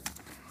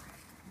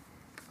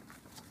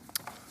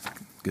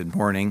Good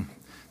morning.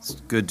 It's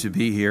good to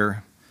be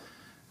here.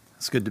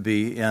 It's good to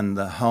be in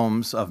the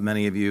homes of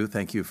many of you.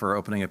 Thank you for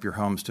opening up your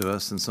homes to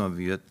us, and some of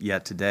you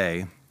yet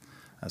today.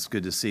 It's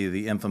good to see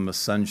the infamous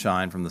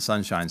sunshine from the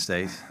Sunshine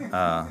State.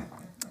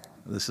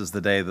 This is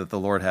the day that the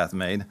Lord hath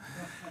made.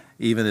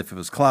 Even if it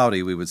was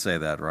cloudy, we would say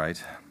that,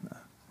 right?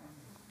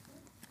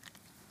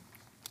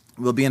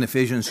 We'll be in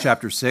Ephesians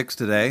chapter 6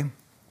 today,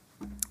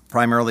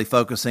 primarily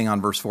focusing on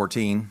verse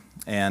 14,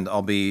 and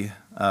I'll be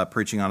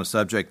preaching on a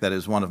subject that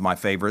is one of my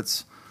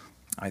favorites.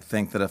 I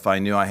think that if I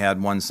knew I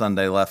had one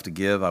Sunday left to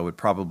give, I would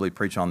probably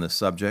preach on this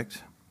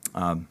subject,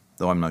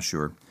 though I'm not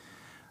sure.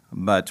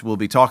 But we'll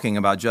be talking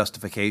about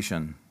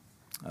justification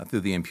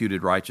through the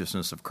imputed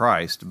righteousness of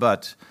Christ,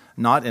 but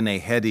not in a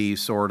heady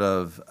sort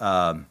of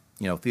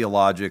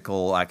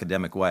theological,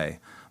 academic way,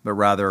 but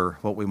rather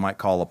what we might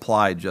call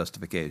applied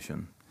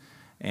justification,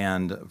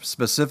 and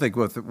specific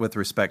with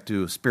respect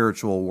to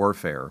spiritual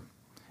warfare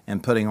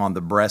and putting on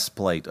the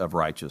breastplate of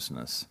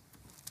righteousness.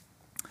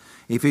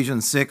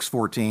 Ephesians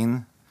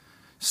 6:14,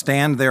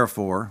 stand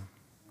therefore,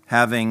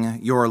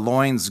 having your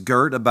loins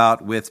girt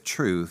about with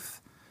truth,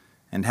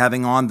 and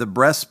having on the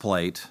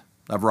breastplate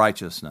of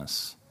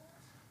righteousness.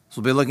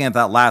 So we'll be looking at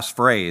that last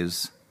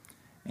phrase,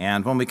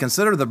 and when we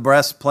consider the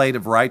breastplate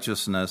of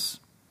righteousness,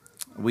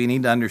 we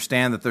need to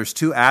understand that there's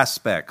two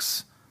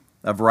aspects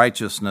of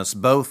righteousness,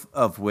 both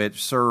of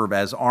which serve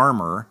as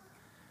armor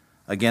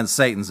against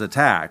Satan's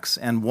attacks.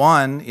 And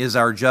one is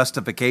our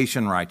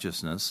justification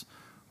righteousness,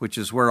 which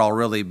is where I'll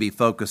really be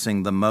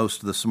focusing the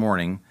most this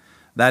morning.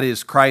 That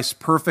is Christ's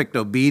perfect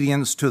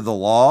obedience to the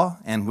law,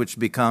 and which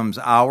becomes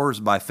ours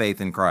by faith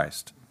in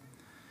Christ.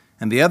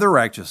 And the other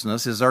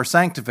righteousness is our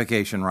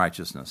sanctification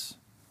righteousness,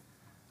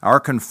 our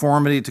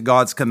conformity to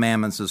God's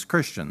commandments as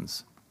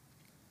Christians.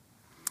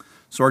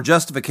 So our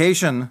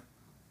justification,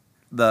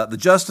 the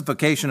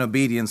justification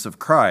obedience of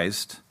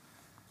Christ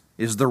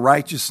is the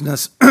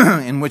righteousness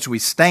in which we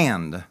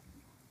stand.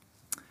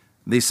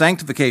 The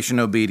sanctification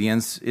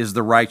obedience is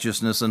the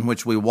righteousness in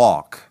which we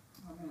walk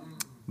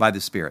by the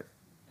Spirit.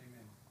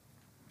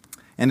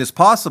 And it's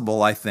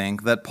possible, I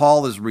think, that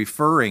Paul is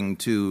referring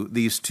to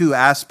these two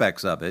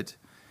aspects of it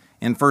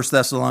in 1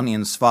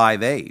 Thessalonians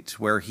 5:8,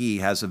 where he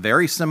has a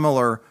very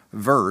similar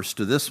verse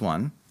to this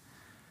one,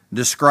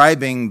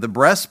 describing the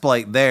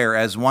breastplate there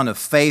as one of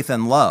faith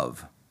and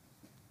love.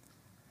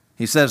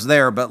 He says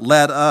there, but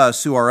let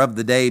us who are of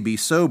the day be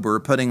sober,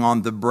 putting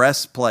on the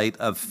breastplate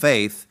of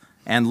faith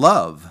and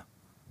love,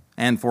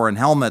 and for an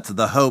helmet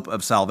the hope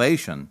of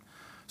salvation.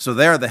 So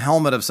there the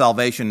helmet of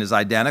salvation is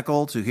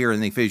identical to here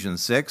in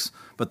Ephesians 6,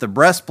 but the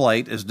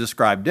breastplate is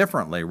described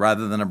differently.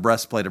 Rather than a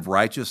breastplate of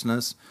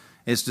righteousness,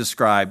 it's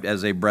described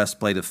as a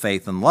breastplate of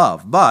faith and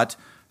love. But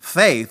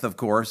faith, of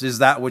course, is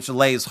that which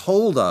lays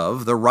hold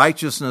of the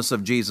righteousness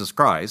of Jesus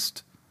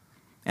Christ,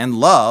 and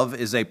love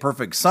is a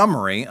perfect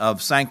summary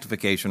of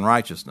sanctification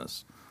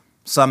righteousness,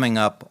 summing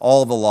up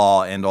all the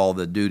law and all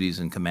the duties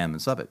and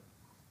commandments of it.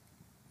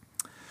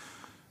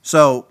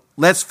 So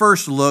let's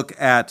first look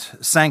at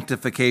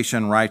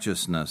sanctification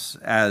righteousness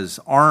as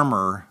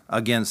armor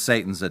against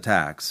Satan's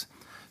attacks.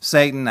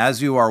 Satan,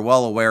 as you are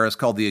well aware, is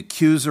called the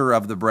accuser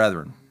of the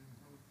brethren.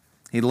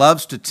 He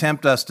loves to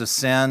tempt us to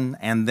sin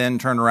and then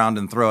turn around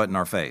and throw it in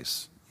our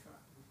face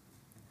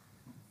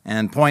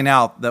and point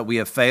out that we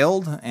have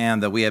failed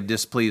and that we have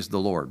displeased the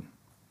Lord.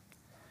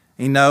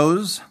 He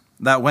knows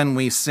that when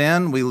we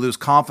sin, we lose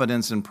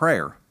confidence in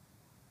prayer.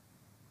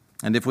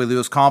 And if we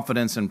lose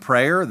confidence in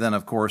prayer, then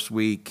of course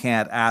we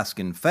can't ask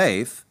in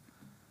faith.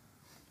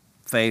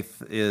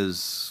 Faith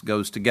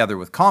goes together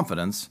with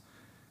confidence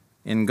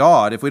in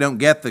God. If we don't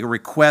get the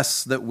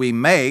requests that we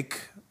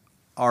make,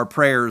 our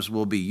prayers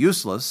will be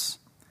useless.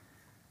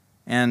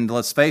 And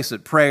let's face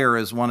it, prayer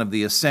is one of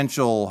the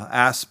essential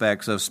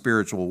aspects of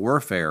spiritual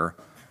warfare,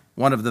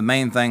 one of the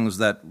main things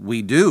that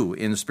we do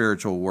in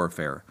spiritual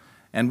warfare.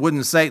 And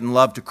wouldn't Satan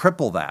love to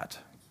cripple that,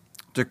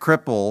 to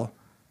cripple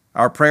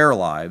our prayer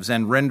lives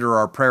and render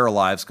our prayer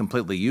lives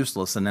completely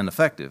useless and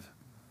ineffective?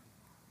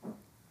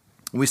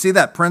 We see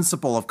that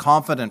principle of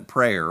confident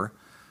prayer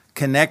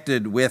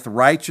connected with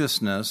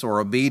righteousness or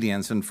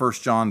obedience in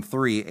 1 John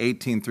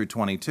 3:18 through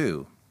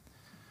 22.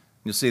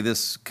 You see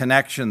this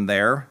connection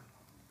there.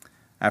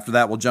 After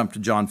that, we'll jump to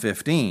John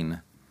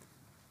 15.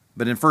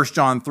 But in 1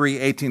 John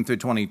 3:18 through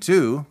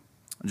 22,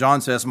 John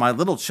says, my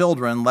little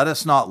children, let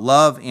us not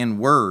love in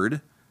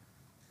word,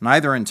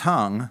 neither in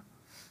tongue,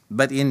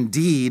 but in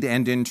deed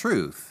and in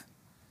truth.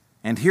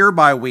 And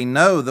hereby we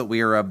know that we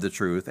are of the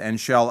truth,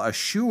 and shall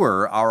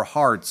assure our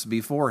hearts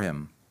before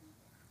him.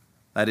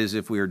 That is,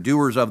 if we are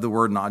doers of the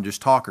word, not just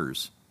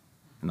talkers,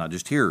 and not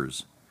just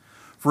hearers.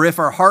 For if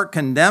our heart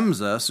condemns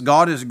us,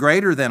 God is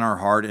greater than our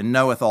heart, and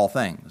knoweth all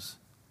things.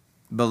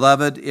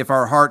 Beloved, if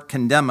our heart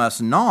condemn us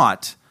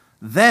not,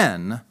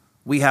 then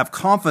we have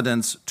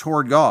confidence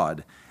toward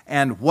God.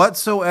 And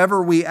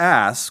whatsoever we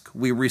ask,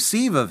 we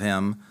receive of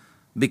him,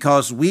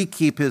 because we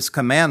keep his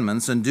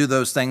commandments and do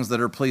those things that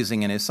are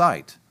pleasing in his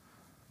sight.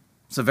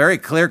 It's a very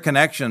clear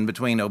connection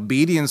between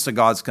obedience to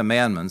God's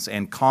commandments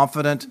and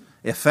confident,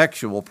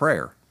 effectual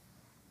prayer.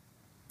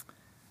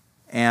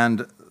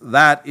 And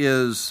that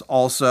is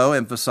also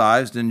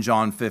emphasized in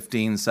John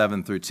 15,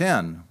 7 through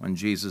 10, when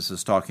Jesus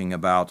is talking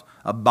about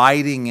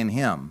abiding in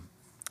him.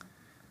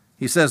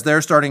 He says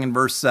there, starting in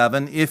verse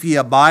 7, "If ye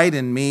abide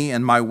in me,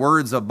 and my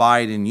words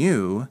abide in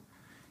you,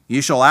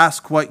 ye shall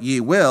ask what ye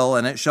will,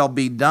 and it shall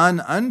be done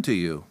unto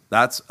you."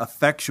 That's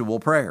effectual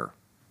prayer.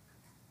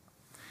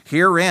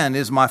 "Herein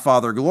is my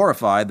Father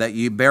glorified, that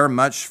ye bear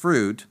much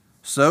fruit,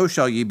 so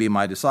shall ye be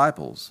my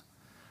disciples.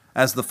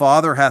 As the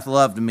Father hath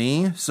loved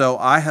me, so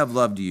I have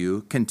loved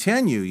you.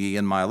 Continue ye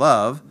in my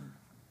love.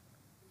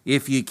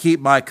 If ye keep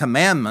my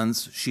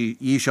commandments,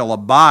 ye shall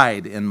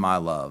abide in my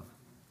love,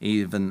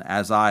 even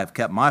as I have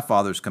kept my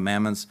Father's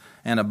commandments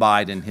and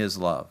abide in his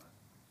love."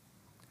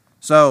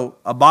 So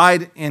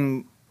abide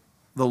in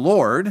the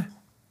Lord,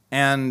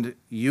 and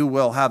you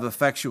will have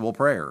effectual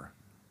prayer.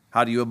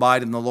 How do you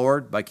abide in the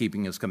Lord? By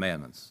keeping his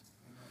commandments.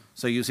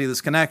 So you see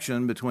this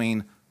connection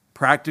between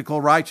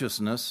practical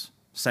righteousness,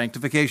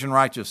 sanctification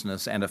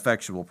righteousness, and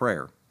effectual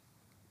prayer.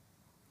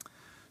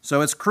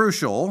 So it's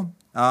crucial.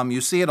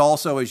 You see it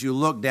also as you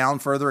look down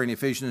further in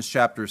Ephesians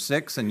chapter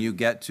 6 and you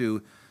get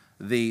to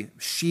the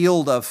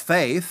shield of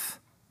faith,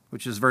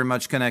 which is very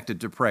much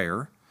connected to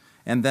prayer.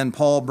 And then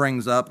Paul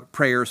brings up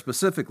prayer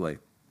specifically.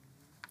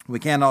 We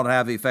cannot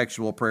have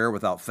effectual prayer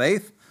without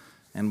faith,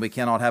 and we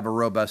cannot have a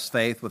robust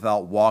faith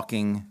without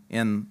walking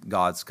in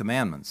God's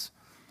commandments.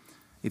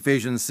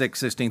 Ephesians 6,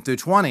 16 through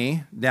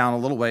 20, down a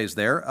little ways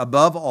there.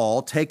 "Above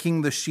all,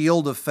 taking the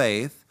shield of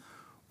faith,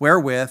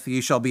 wherewith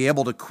ye shall be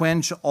able to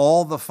quench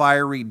all the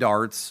fiery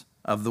darts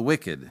of the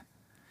wicked,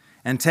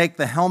 and take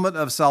the helmet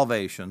of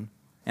salvation,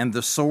 and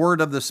the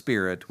sword of the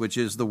Spirit, which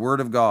is the word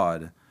of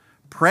God,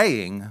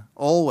 praying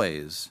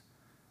always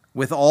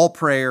with all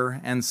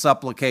prayer and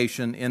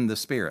supplication in the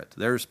Spirit."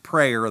 There's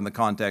prayer in the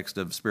context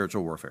of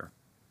spiritual warfare.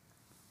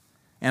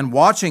 "And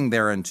watching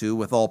thereunto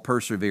with all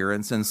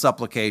perseverance and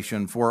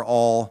supplication for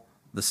all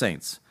the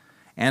saints.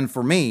 And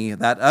for me,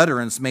 that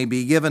utterance may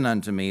be given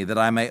unto me, that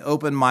I may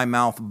open my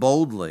mouth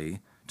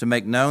boldly to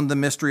make known the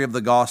mystery of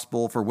the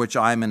gospel, for which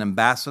I am an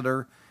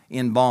ambassador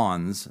in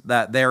bonds,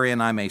 that therein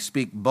I may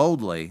speak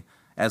boldly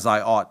as I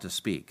ought to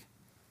speak."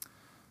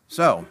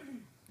 So,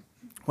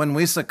 when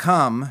we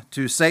succumb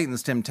to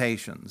Satan's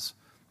temptations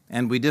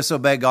and we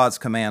disobey God's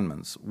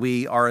commandments,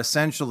 we are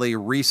essentially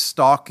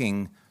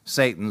restocking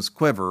Satan's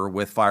quiver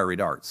with fiery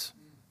darts,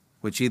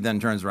 which he then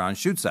turns around and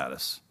shoots at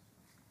us.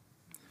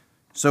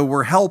 So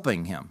we're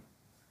helping him.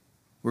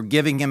 We're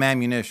giving him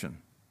ammunition,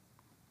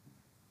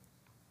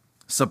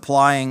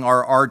 supplying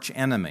our arch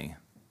enemy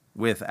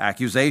with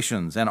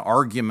accusations and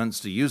arguments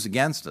to use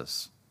against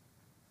us.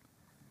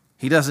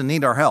 He doesn't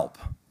need our help.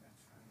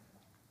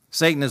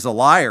 Satan is a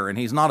liar, and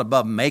he's not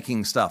above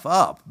making stuff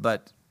up,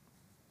 but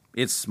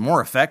it's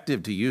more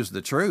effective to use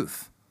the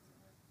truth,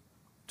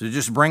 to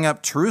just bring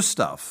up true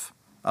stuff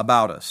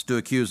about us to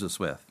accuse us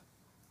with.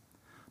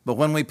 But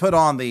when we put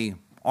on the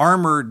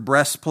armored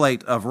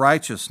breastplate of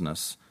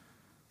righteousness,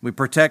 we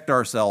protect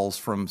ourselves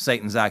from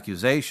Satan's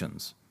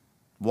accusations,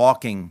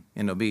 walking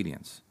in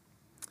obedience.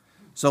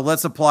 So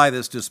let's apply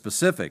this to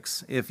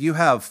specifics. If you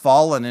have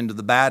fallen into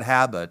the bad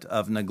habit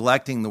of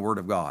neglecting the Word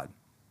of God,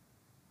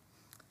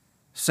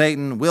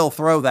 Satan will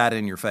throw that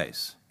in your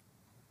face,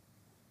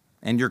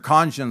 and your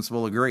conscience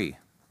will agree,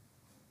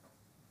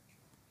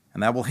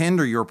 and that will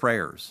hinder your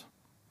prayers.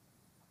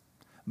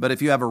 But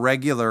if you have a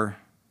regular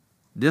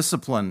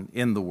discipline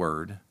in the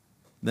Word,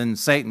 then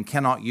Satan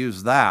cannot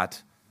use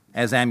that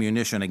as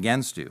ammunition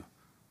against you.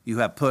 You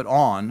have put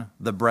on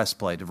the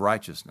breastplate of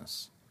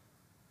righteousness.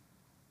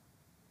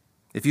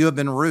 If you have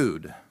been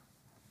rude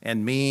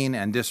and mean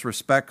and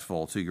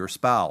disrespectful to your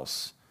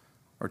spouse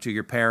or to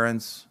your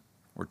parents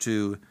or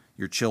to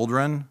your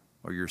children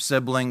or your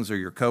siblings or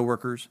your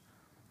coworkers,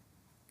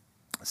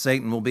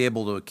 Satan will be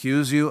able to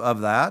accuse you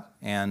of that,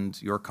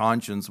 and your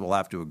conscience will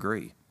have to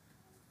agree.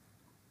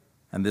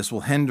 And this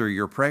will hinder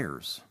your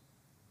prayers.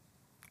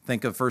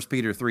 Think of 1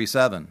 Peter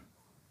 3:7.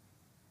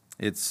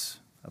 It's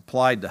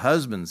applied to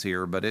husbands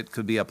here, but it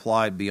could be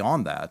applied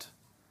beyond that.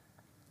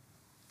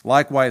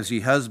 "Likewise,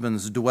 ye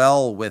husbands,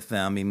 dwell with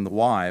them," even the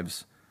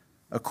wives,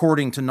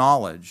 "according to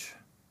knowledge,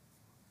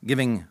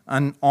 giving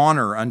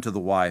honor unto the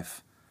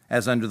wife,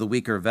 as unto the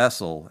weaker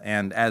vessel,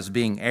 and as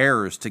being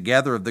heirs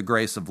together of the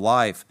grace of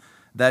life,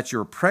 that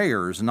your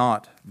prayers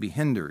not be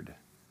hindered."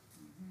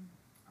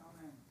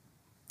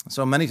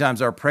 So many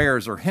times our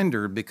prayers are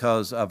hindered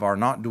because of our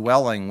not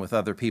dwelling with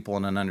other people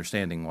in an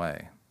understanding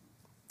way.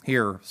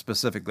 Here,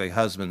 specifically,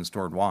 husbands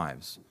toward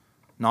wives,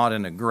 not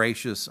in a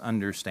gracious,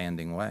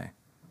 understanding way.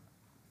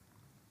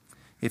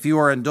 If you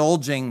are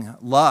indulging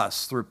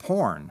lust through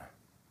porn,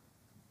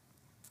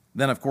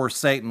 then of course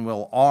Satan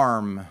will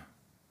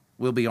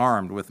be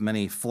armed with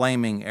many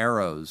flaming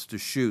arrows to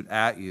shoot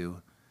at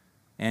you,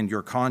 and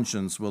your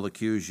conscience will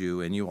accuse you,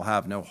 and you will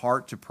have no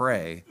heart to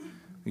pray.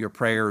 Your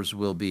prayers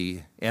will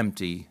be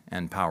empty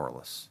and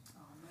powerless.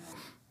 Amen.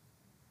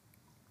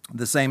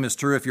 The same is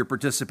true if you're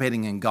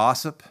participating in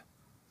gossip,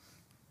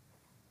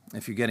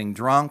 if you're getting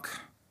drunk,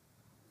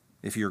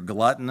 if you're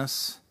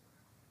gluttonous,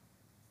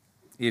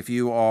 if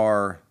you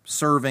are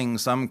serving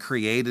some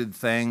created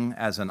thing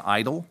as an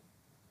idol,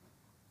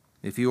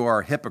 if you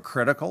are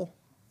hypocritical,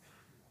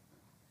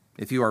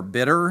 if you are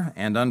bitter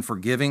and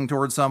unforgiving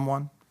toward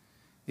someone,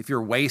 if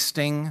you're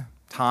wasting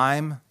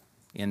time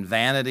in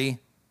vanity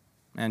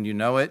and you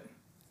know it,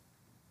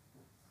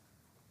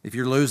 if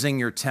you're losing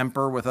your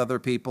temper with other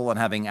people and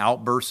having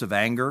outbursts of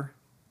anger.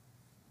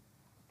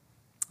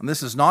 And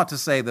this is not to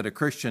say that a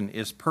Christian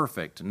is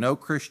perfect. No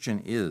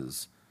Christian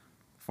is.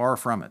 Far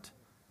from it.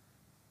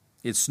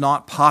 It's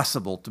not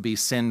possible to be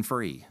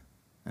sin-free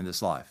in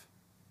this life.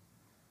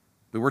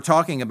 But we're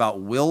talking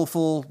about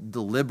willful,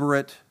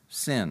 deliberate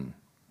sin.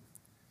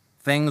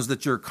 Things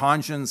that your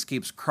conscience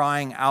keeps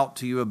crying out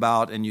to you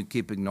about and you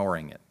keep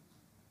ignoring it.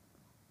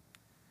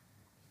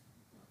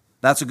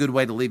 That's a good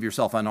way to leave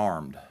yourself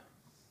unarmed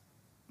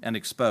and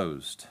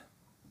exposed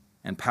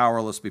and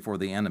powerless before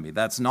the enemy.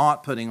 That's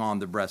not putting on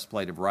the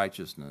breastplate of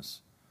righteousness.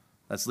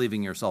 That's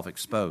leaving yourself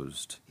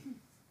exposed.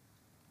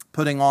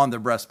 Putting on the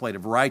breastplate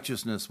of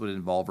righteousness would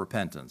involve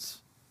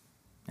repentance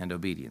and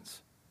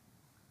obedience.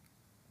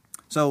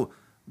 So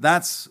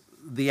that's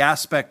the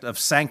aspect of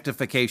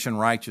sanctification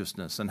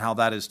righteousness and how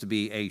that is to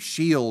be a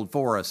shield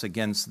for us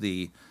against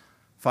the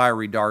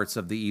fiery darts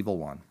of the evil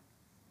one.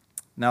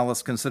 Now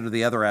let's consider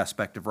the other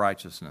aspect of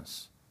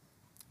righteousness.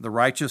 The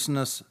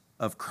righteousness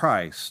of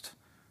Christ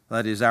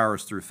that is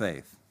ours through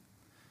faith.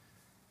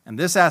 And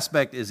this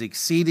aspect is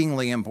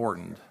exceedingly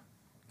important,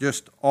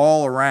 just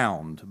all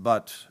around,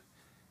 but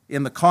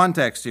in the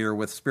context here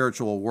with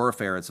spiritual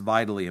warfare, it's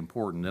vitally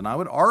important. And I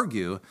would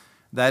argue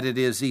that it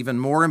is even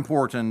more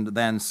important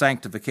than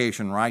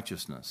sanctification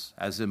righteousness,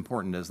 as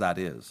important as that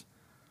is.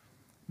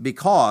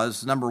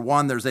 Because, number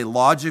one, there's a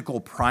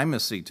logical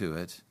primacy to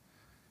it.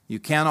 You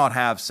cannot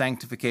have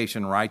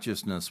sanctification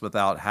righteousness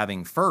without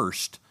having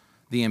first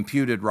the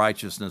imputed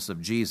righteousness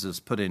of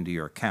Jesus put into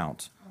your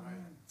account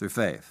through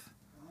faith.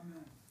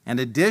 And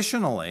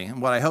additionally,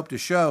 what I hope to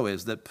show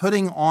is that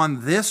putting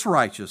on this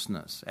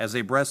righteousness as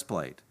a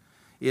breastplate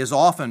is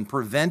often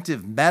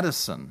preventive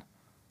medicine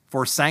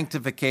for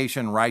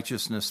sanctification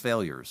righteousness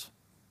failures.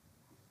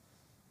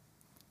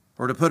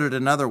 Or to put it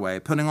another way,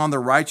 putting on the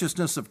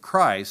righteousness of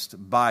Christ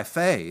by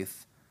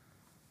faith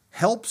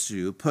helps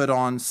you put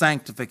on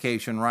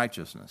sanctification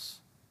righteousness.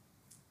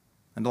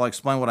 And I'll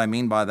explain what I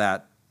mean by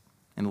that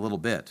in a little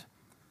bit.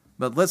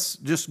 But let's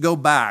just go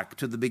back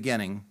to the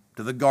beginning,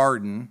 to the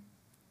garden,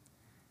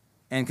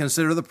 and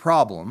consider the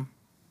problem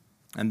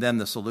and then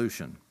the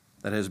solution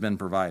that has been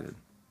provided.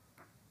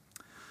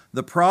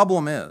 The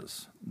problem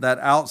is that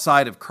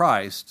outside of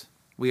Christ,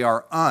 we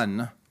are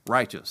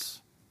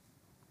unrighteous.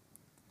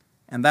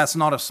 And that's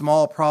not a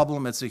small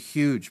problem, it's a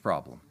huge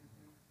problem.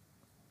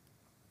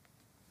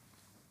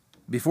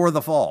 Before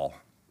the fall,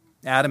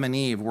 Adam and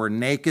Eve were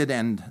naked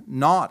and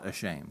not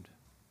ashamed.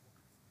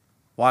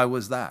 Why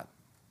was that?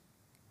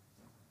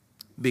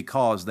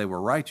 Because they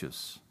were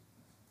righteous.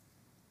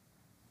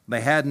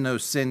 They had no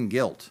sin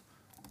guilt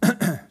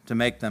to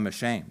make them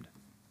ashamed.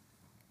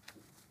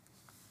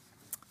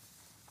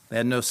 They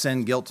had no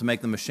sin guilt to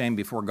make them ashamed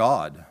before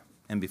God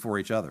and before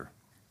each other.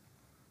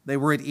 They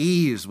were at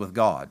ease with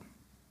God,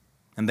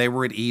 and they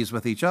were at ease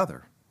with each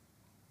other.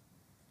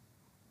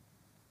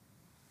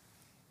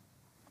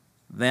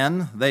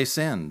 Then they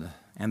sinned,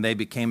 and they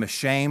became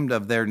ashamed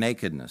of their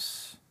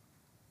nakedness.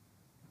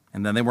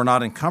 And then they were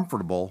not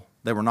comfortable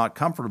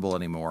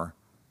anymore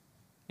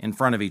in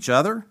front of each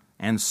other,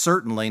 and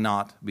certainly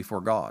not before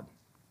God.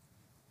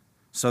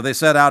 So they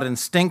set out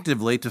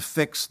instinctively to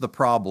fix the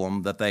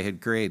problem that they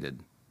had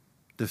created,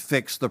 to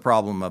fix the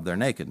problem of their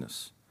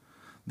nakedness.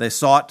 They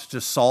sought to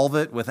solve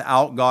it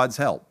without God's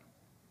help,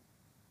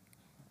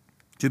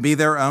 to be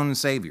their own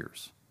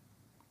saviors.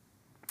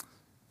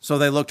 So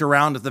they looked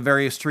around at the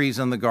various trees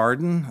in the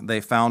garden.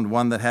 They found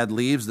one that had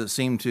leaves that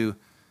seemed to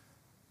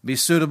be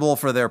suitable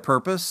for their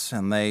purpose,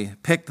 and they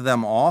picked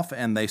them off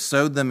and they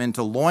sewed them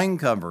into loin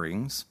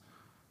coverings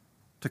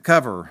to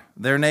cover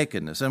their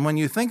nakedness. And when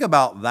you think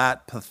about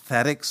that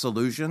pathetic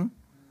solution,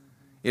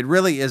 it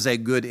really is a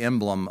good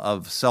emblem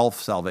of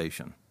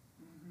self-salvation.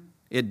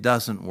 It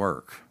doesn't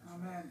work.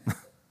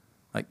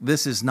 Like,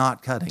 this is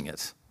not cutting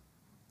it.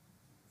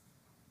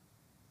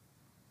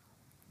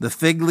 The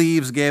fig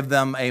leaves gave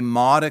them a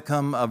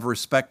modicum of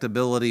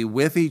respectability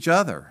with each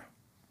other.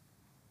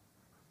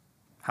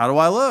 How do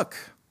I look?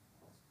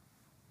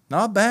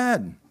 Not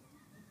bad.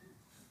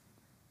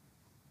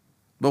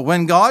 But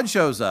when God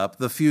shows up,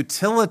 the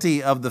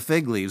futility of the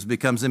fig leaves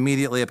becomes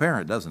immediately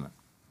apparent, doesn't it?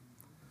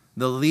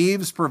 The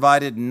leaves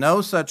provided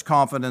no such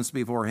confidence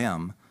before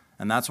him,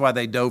 and that's why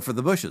they dove for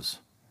the bushes.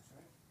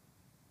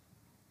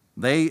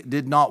 They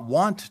did not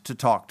want to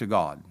talk to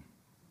God.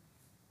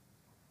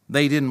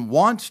 They didn't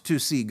want to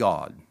see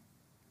God.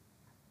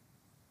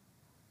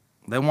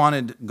 They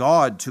wanted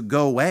God to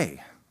go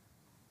away.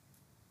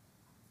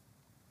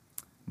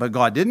 But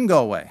God didn't go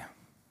away.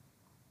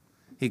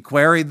 He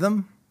queried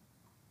them,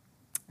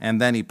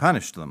 and then he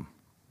punished them.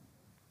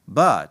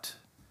 But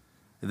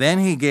then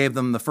he gave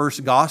them the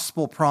first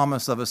gospel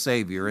promise of a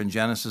Savior in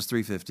Genesis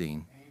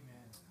 3:15.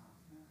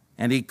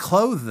 And he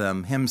clothed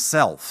them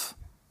himself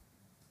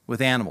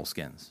with animal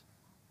skins,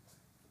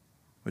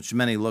 which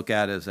many look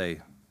at as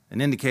an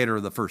indicator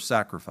of the first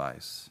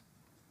sacrifice.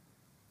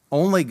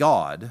 Only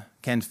God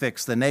can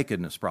fix the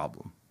nakedness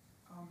problem.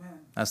 Amen.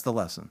 That's the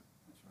lesson.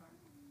 That's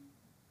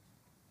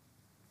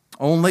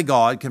right. Only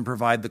God can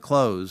provide the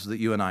clothes that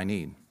you and I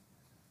need.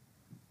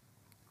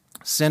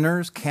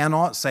 Sinners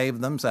cannot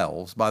save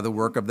themselves by the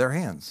work of their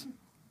hands.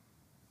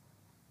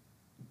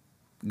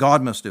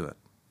 God must do it.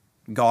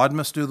 God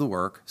must do the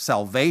work.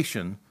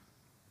 Salvation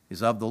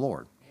is of the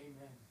Lord.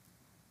 Amen.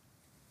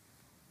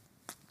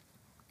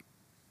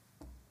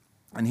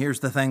 And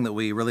here's the thing that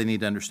we really need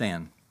to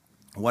understand.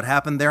 What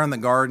happened there in the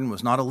garden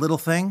was not a little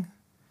thing.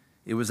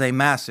 It was a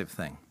massive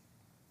thing.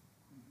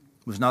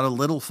 It was not a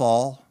little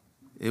fall.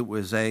 It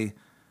was a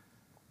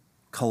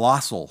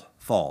colossal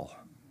fall.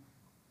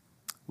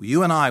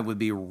 You and I would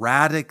be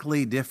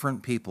radically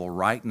different people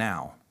right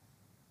now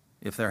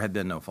if there had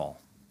been no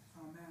fall.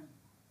 Amen.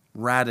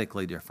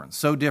 Radically different.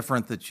 So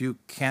different that you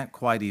can't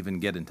quite even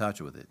get in touch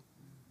with it.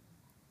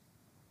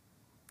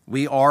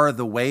 We are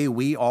the way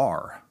we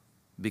are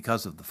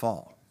because of the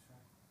fall.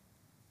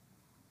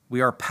 We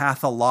are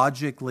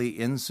pathologically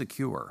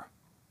insecure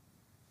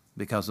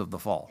because of the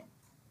fall.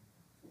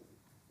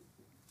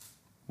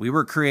 We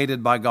were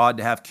created by God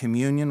to have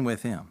communion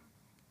with Him,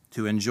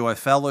 to enjoy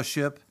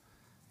fellowship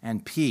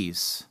and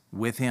peace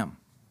with Him,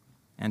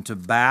 and to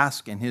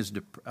bask in His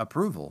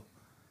approval.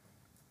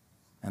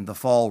 And the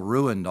fall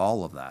ruined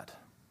all of that.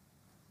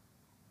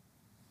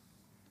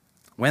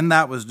 When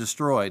that was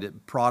destroyed,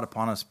 it brought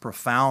upon us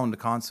profound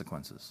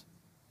consequences.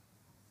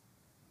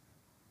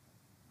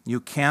 You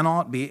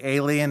cannot be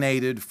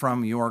alienated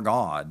from your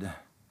God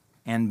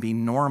and be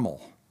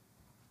normal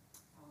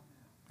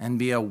and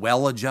be a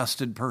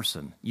well-adjusted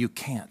person. You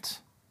can't.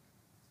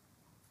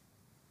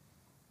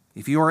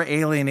 If you are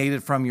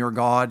alienated from your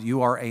God,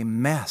 you are a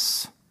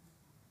mess.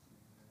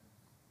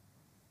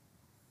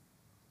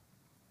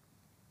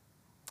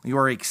 You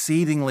are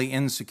exceedingly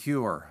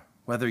insecure,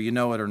 whether you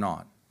know it or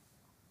not,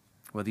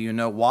 whether you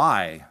know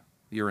why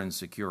you're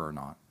insecure or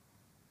not.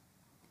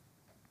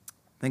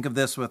 Think of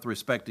this with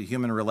respect to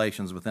human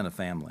relations within a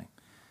family.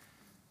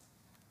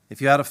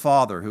 If you had a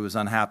father who was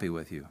unhappy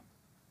with you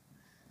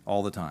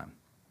all the time,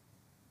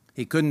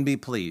 he couldn't be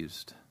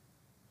pleased.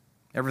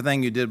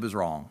 Everything you did was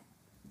wrong.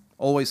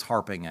 Always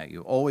harping at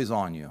you, always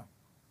on you,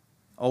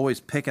 always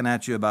picking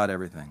at you about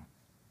everything.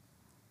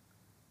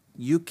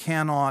 You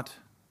cannot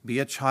be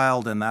a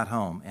child in that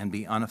home and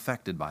be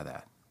unaffected by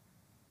that.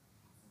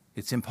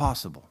 It's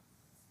impossible.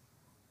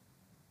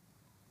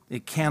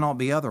 It cannot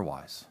be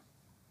otherwise.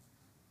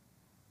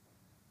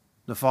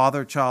 The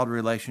father-child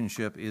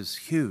relationship is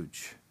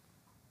huge,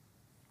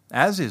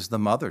 as is the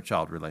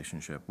mother-child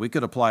relationship. We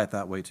could apply it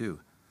that way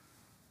too.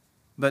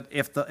 But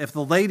if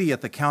the lady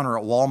at the counter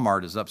at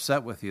Walmart is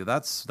upset with you,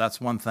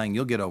 that's one thing.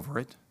 You'll get over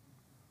it.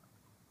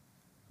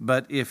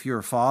 But if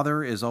your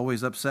father is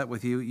always upset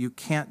with you, you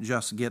can't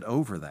just get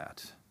over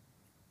that.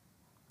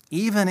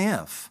 Even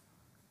if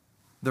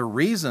the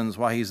reasons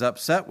why he's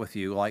upset with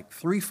you, like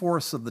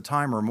 3/4 of the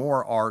time or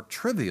more, are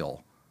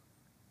trivial,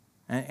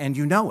 and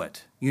you know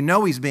it. You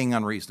know he's being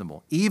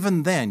unreasonable.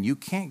 Even then, you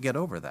can't get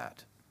over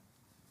that.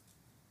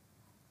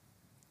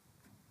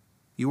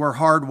 You are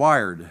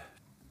hardwired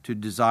to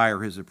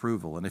desire his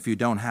approval, and if you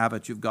don't have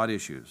it, you've got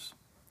issues.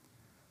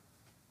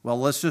 Well,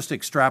 let's just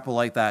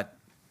extrapolate that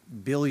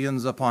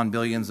billions upon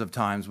billions of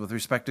times with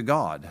respect to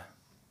God.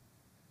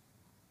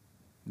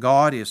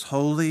 God is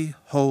holy,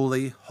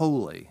 holy,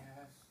 holy.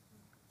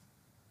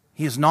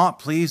 He is not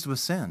pleased with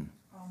sin.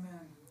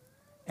 Amen.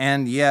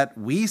 And yet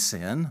we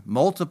sin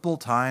multiple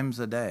times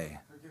a day.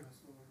 Forgive us,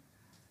 Lord.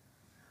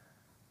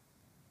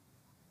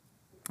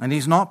 And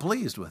he's not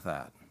pleased with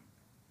that.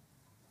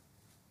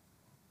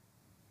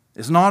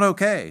 It's not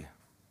okay.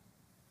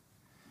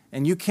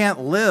 And you can't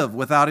live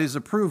without his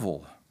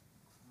approval.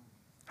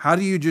 How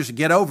do you just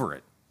get over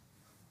it?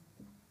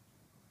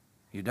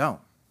 You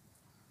don't.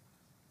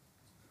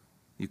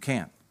 You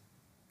can't.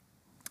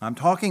 I'm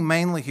talking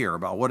mainly here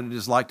about what it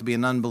is like to be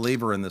an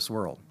unbeliever in this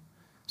world.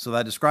 So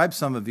that describes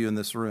some of you in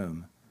this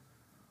room.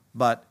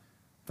 But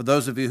for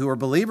those of you who are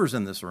believers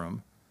in this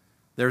room,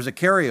 there's a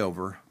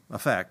carryover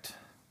effect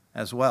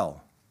as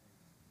well.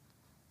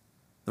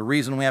 The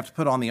reason we have to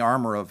put on the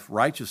armor of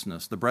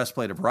righteousness, the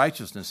breastplate of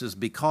righteousness, is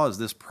because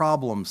this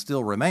problem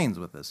still remains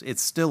with us.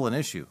 It's still an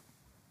issue.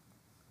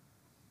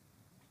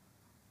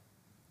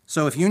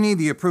 So if you need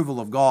the approval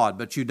of God,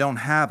 but you don't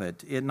have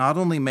it, it not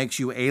only makes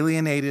you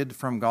alienated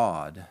from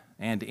God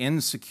and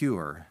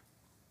insecure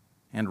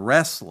and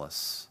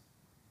restless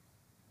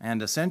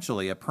and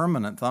essentially a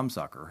permanent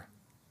thumbsucker,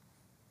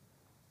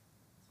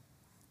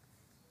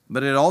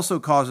 but it also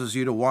causes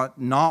you to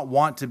not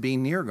want to be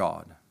near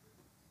God.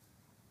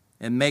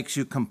 It makes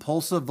you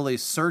compulsively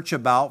search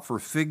about for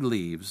fig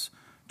leaves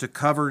to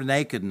cover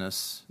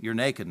your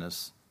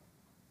nakedness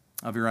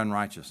of your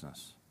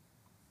unrighteousness.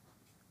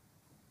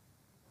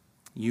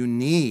 You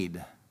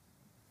need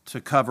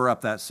to cover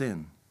up that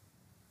sin,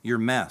 your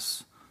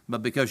mess.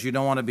 But because you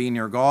don't want to be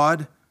near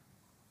God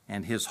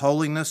and his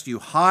holiness, you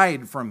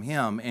hide from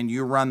him and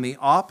you run the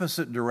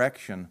opposite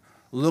direction,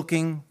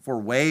 looking for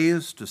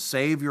ways to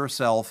save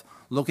yourself,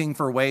 looking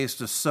for ways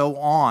to sow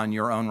on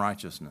your own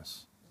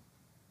righteousness.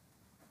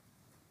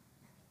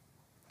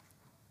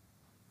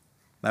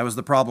 That was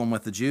the problem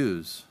with the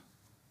Jews,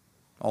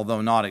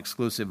 although not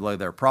exclusively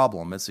their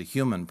problem. It's a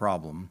human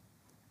problem.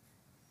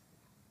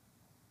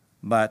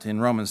 But in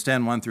Romans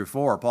 10, 1 through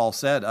 4, Paul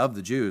said of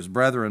the Jews,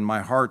 "Brethren,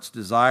 my heart's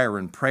desire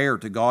and prayer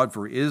to God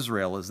for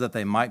Israel is that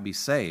they might be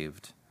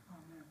saved.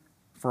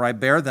 For I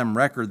bear them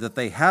record that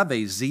they have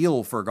a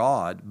zeal for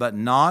God, but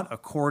not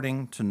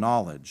according to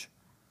knowledge.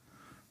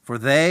 For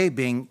they,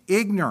 being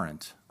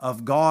ignorant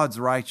of God's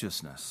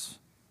righteousness,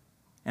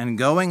 and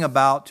going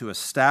about to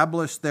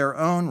establish their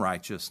own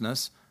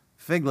righteousness,"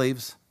 fig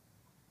leaves,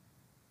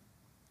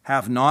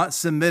 "have not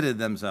submitted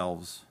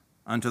themselves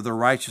unto the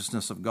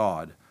righteousness of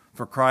God.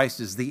 For Christ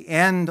is the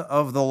end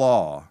of the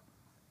law,"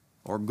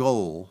 or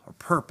goal, or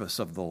purpose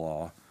of the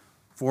law,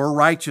 "for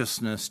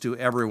righteousness to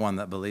everyone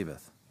that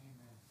believeth."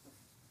 Amen.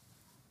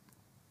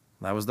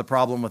 That was the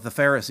problem with the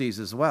Pharisees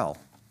as well.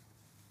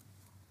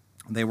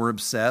 They were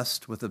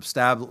obsessed with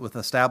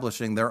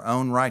establishing their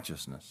own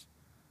righteousness.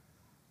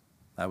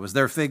 That was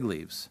their fig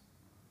leaves.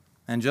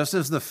 And just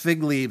as the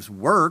fig leaves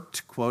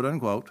worked, quote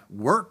unquote,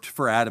 worked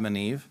for Adam and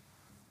Eve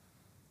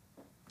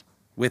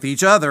with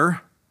each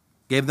other,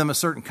 gave them a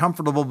certain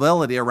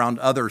comfortability around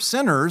other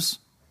sinners,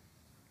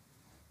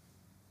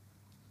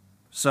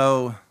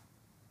 so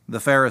the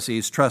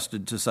Pharisees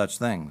trusted to such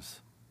things.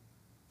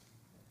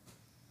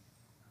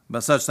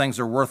 But such things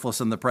are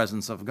worthless in the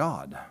presence of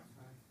God.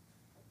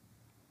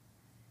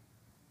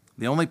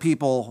 The only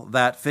people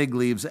that fig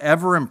leaves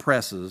ever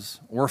impresses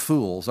or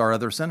fools are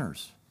other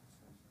sinners,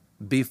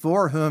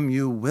 before whom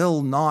you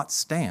will not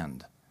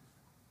stand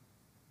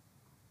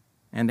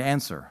and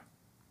answer.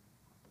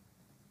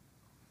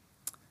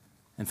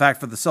 In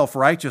fact, for the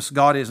self-righteous,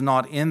 God is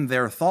not in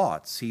their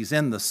thoughts. He's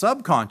in the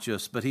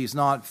subconscious, but he's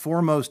not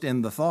foremost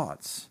in the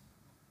thoughts.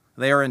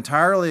 They are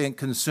entirely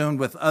consumed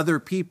with other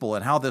people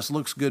and how this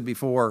looks good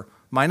before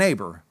my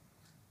neighbor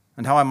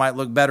and how I might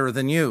look better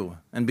than you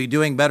and be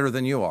doing better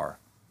than you are.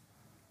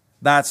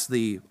 That's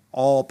the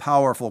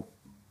all-powerful,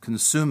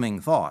 consuming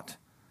thought.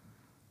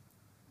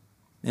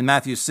 In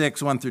Matthew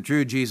 6, 1 through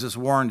 2, Jesus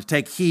warned,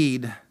 "Take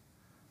heed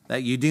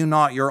that you do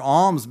not your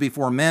alms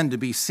before men to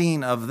be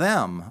seen of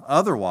them.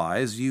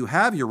 Otherwise, you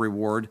have your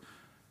reward.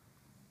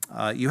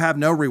 You have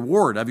no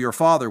reward of your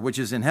Father which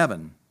is in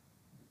heaven.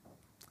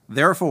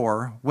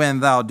 Therefore, when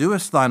thou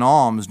doest thine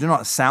alms, do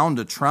not sound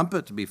a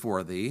trumpet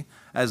before thee,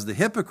 as the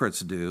hypocrites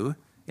do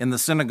in the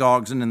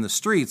synagogues and in the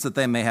streets, that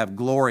they may have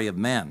glory of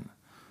men.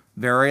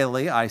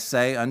 Verily, I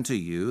say unto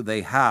you,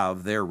 they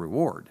have their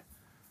reward."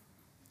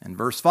 In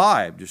verse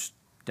 5, just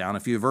down a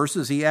few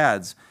verses, he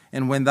adds,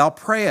 "And when thou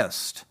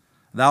prayest,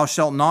 thou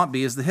shalt not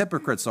be as the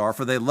hypocrites are,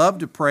 for they love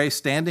to pray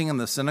standing in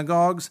the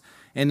synagogues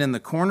and in the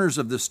corners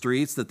of the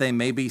streets, that they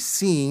may be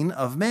seen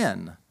of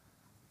men.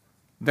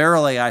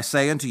 Verily, I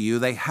say unto you,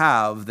 they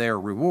have their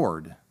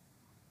reward."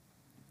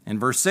 In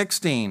verse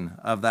 16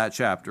 of that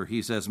chapter,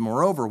 he says,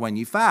 "Moreover, when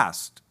ye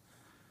fast,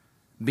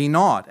 be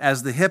not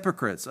as the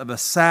hypocrites of a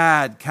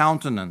sad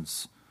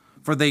countenance,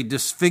 for they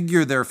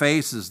disfigure their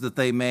faces, that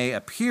they may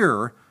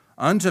appear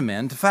unto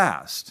men to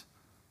fast.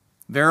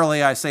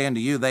 Verily, I say unto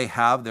you, they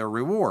have their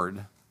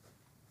reward."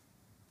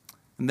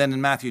 And then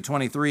in Matthew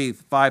 23,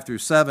 5 through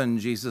 7,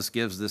 Jesus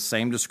gives this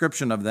same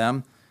description of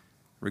them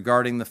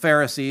regarding the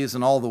Pharisees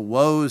and all the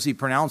woes he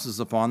pronounces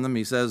upon them.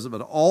 He says,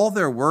 "But all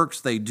their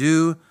works they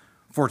do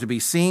for to be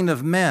seen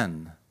of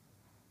men.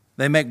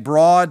 They make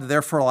broad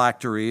their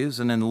phylacteries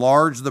and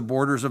enlarge the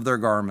borders of their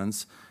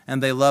garments,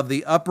 and they love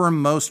the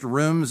uppermost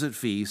rooms at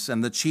feasts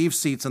and the chief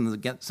seats in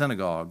the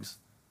synagogues,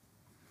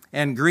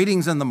 and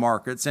greetings in the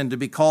markets, and to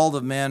be called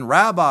of men,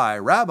 Rabbi,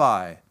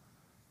 Rabbi."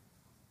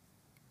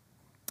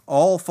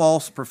 All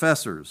false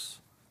professors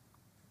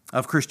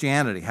of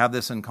Christianity have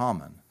this in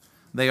common.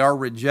 They are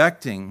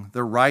rejecting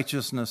the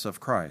righteousness of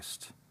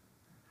Christ,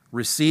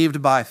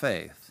 received by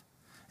faith,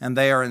 and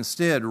they are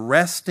instead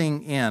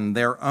resting in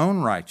their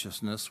own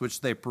righteousness, which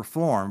they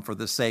perform for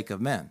the sake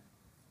of men.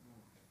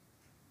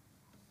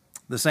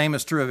 The same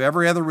is true of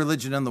every other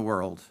religion in the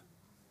world.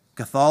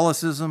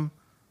 Catholicism,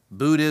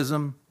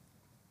 Buddhism,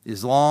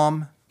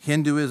 Islam,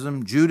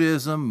 Hinduism,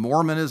 Judaism,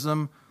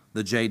 Mormonism,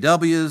 the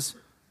JWs,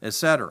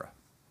 etc.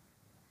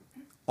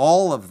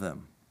 All of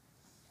them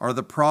are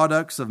the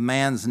products of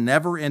man's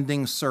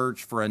never-ending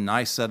search for a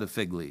nice set of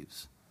fig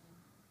leaves.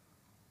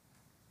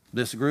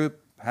 This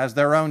group has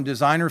their own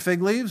designer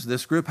fig leaves.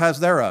 This group has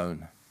their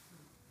own.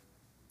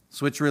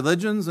 Switch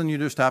religions and you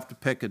just have to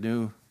pick a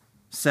new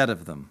set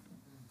of them.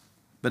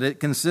 But it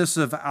consists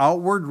of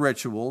outward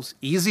rituals,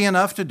 easy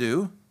enough to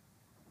do,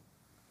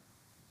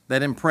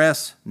 that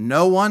impress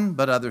no one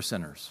but other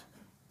sinners.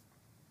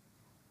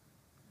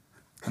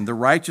 And the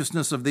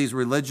righteousness of these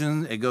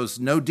religions, it goes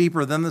no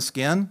deeper than the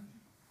skin,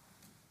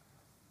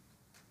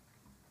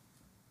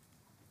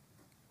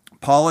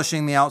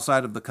 polishing the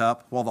outside of the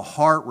cup while the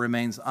heart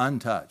remains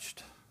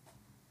untouched.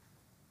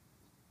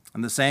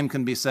 And the same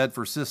can be said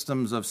for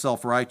systems of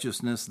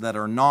self-righteousness that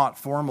are not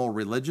formal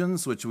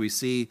religions, which we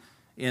see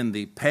in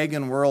the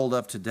pagan world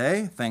of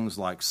today, things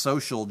like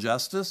social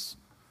justice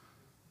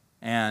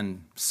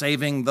and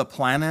saving the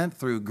planet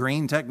through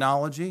green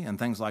technology and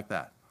things like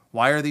that.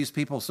 Why are these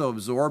people so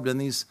absorbed in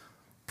these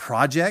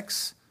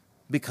projects?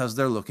 Because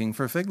they're looking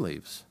for fig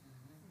leaves,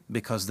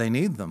 because they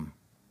need them.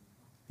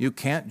 You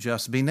can't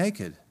just be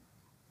naked.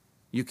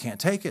 You can't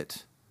take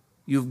it.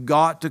 You've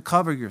got to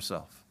cover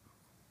yourself.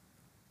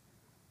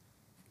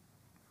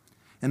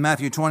 In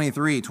Matthew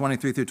 23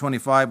 through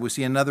 25, we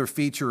see another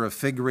feature of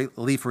fig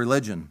leaf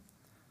religion,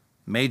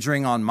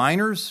 majoring on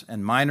minors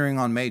and minoring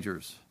on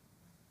majors.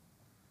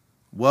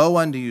 Woe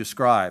unto you,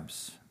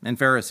 scribes and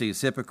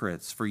Pharisees,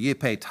 hypocrites, for ye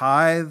pay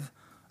tithe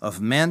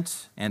of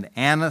mint and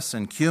anise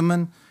and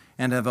cumin,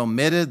 and have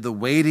omitted the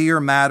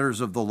weightier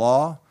matters of the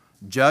law,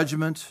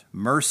 judgment,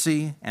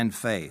 mercy, and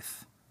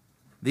faith.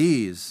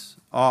 These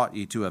ought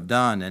ye to have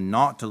done, and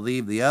not to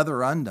leave the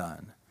other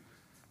undone.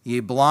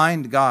 Ye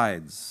blind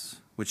guides,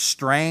 which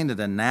strain at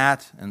a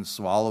gnat and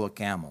swallow a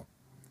camel.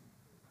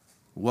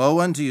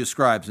 Woe unto you,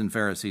 scribes and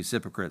Pharisees,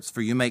 hypocrites,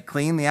 for you make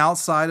clean the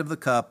outside of the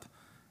cup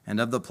and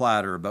of the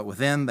platter, but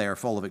within they are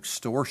full of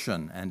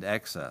extortion and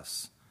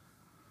excess.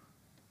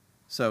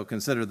 So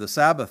consider the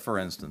Sabbath, for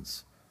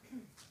instance.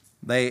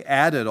 They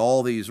added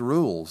all these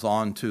rules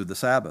onto the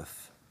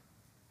Sabbath,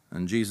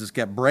 and Jesus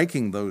kept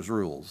breaking those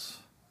rules.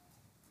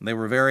 They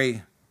were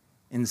very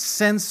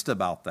incensed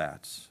about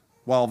that,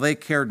 while they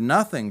cared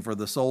nothing for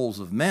the souls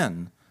of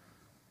men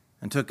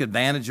and took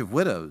advantage of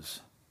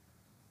widows.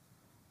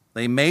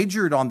 They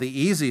majored on the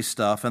easy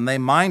stuff and they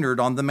minored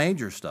on the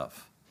major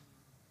stuff.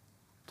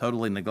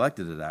 Totally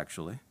neglected it,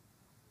 actually.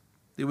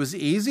 It was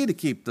easy to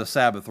keep the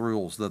Sabbath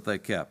rules that they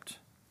kept.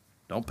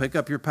 Don't pick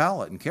up your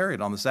pallet and carry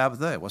it on the Sabbath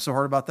day. What's so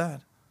hard about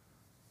that?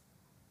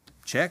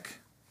 Check.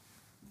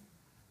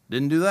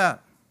 Didn't do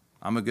that.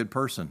 I'm a good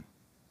person.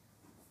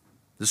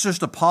 This is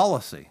just a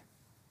policy.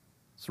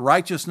 It's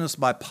righteousness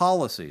by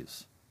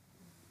policies.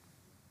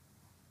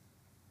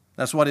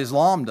 That's what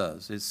Islam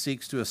does. It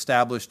seeks to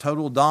establish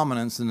total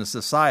dominance in a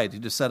society,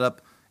 to set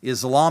up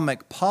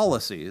Islamic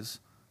policies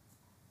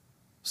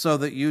so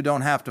that you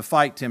don't have to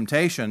fight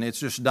temptation. It's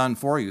just done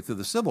for you through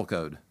the civil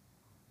code.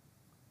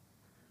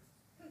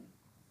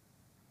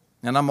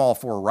 And I'm all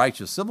for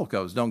righteous civil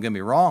codes, don't get me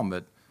wrong,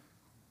 but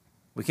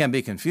we can't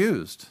be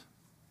confused.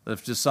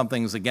 If just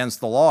something's against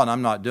the law and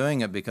I'm not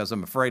doing it because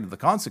I'm afraid of the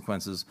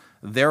consequences,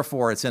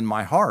 therefore it's in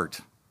my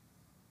heart.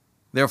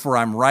 Therefore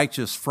I'm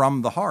righteous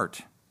from the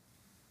heart.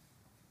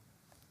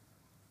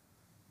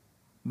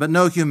 But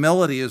no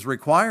humility is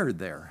required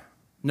there.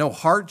 No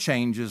heart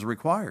change is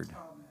required.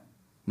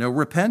 No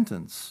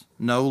repentance.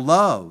 No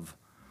love.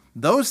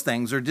 Those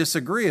things are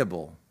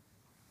disagreeable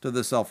to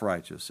the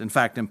self-righteous. In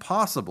fact,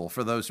 impossible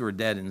for those who are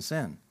dead in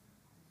sin.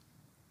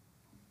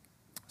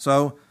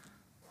 So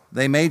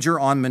they major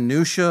on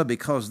minutia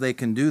because they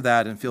can do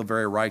that and feel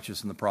very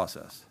righteous in the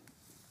process.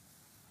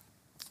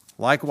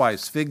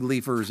 Likewise, fig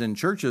leafers in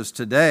churches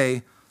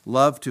today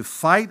love to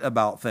fight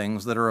about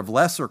things that are of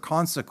lesser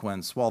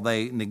consequence while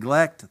they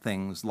neglect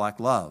things like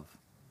love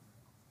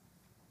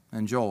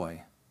and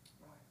joy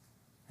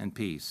and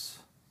peace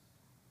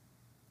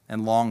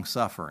and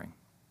long-suffering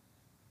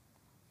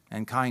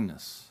and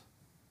kindness,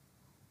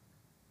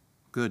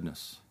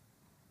 goodness,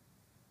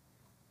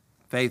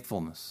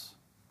 faithfulness,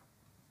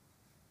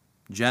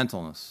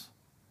 gentleness,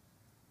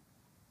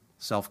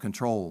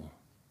 self-control,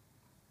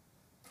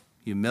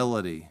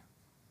 humility,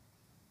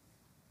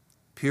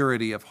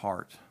 purity of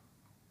heart,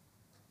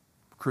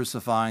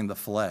 crucifying the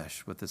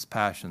flesh with its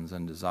passions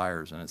and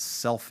desires and its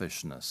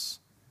selfishness,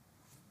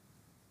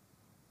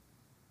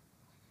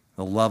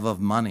 the love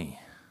of money.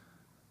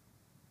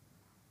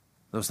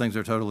 Those things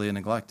are totally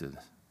neglected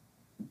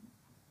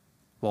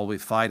while we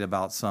fight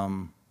about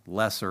some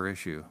lesser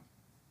issue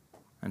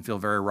and feel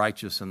very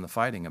righteous in the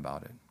fighting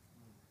about it.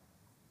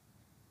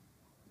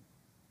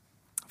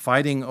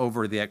 Fighting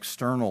over the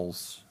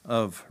externals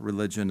of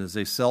religion is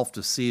a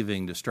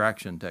self-deceiving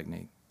distraction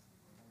technique.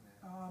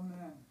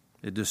 Amen.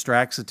 It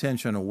distracts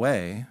attention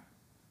away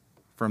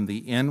from the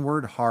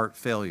inward heart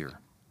failure,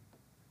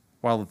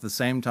 while at the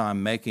same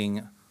time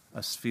making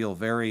us feel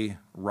very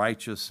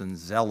righteous and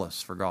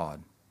zealous for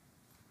God.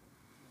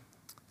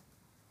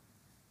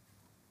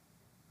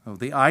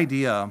 The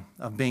idea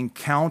of being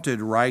counted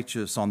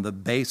righteous on the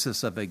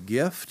basis of a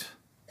gift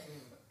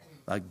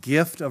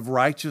of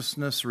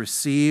righteousness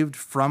received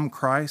from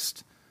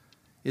Christ,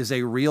 is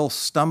a real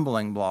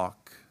stumbling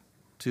block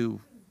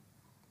to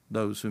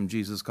those whom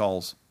Jesus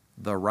calls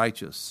the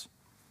righteous,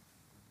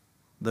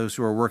 those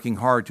who are working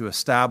hard to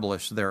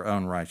establish their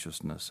own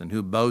righteousness and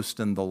who boast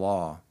in the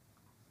law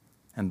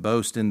and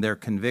boast in their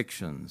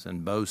convictions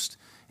and boast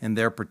in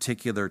their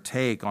particular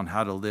take on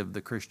how to live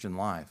the Christian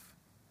life.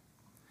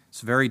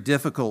 It's very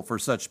difficult for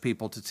such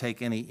people to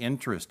take any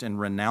interest in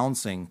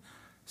renouncing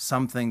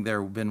something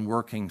they've been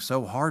working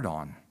so hard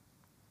on.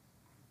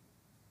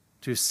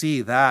 To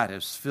see that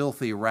as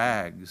filthy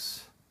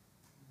rags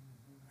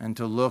and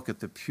to look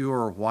at the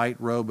pure white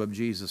robe of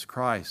Jesus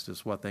Christ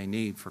is what they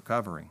need for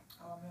covering.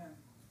 Amen.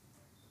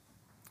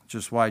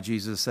 Just why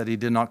Jesus said he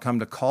did not come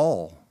to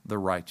call the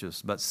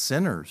righteous, but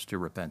sinners to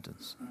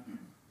repentance.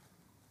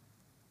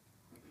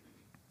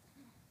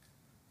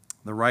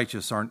 The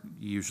righteous aren't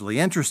usually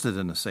interested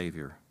in a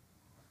Savior.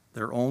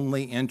 They're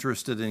only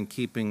interested in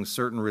keeping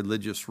certain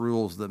religious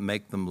rules that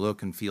make them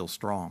look and feel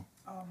strong.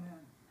 Amen.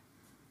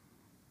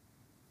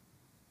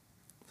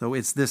 So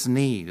it's this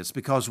need. It's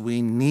because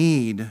we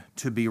need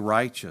to be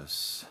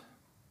righteous,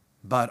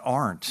 but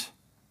aren't,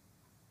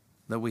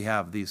 that we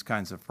have these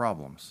kinds of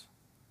problems.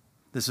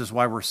 This is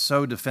why we're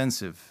so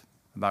defensive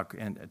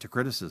to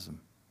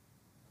criticism.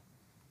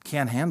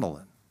 Can't handle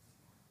it.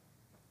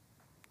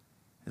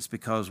 It's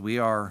because we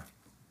are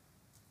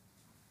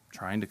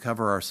trying to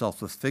cover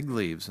ourselves with fig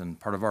leaves, and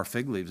part of our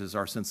fig leaves is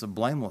our sense of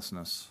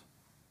blamelessness.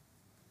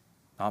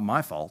 Not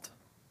my fault.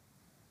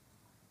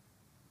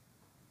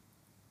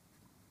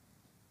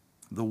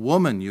 The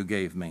woman you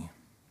gave me.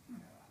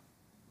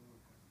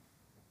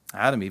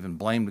 Adam even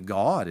blamed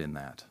God in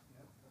that.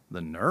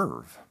 The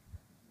nerve.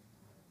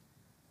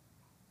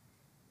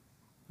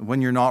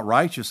 When you're not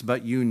righteous,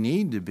 but you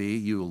need to be,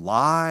 you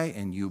lie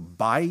and you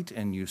bite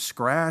and you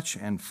scratch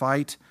and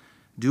fight.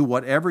 Do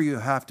whatever you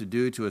have to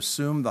do to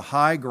assume the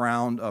high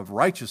ground of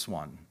righteous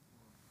one.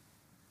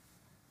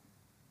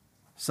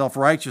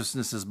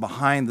 Self-righteousness is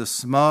behind the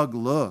smug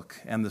look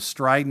and the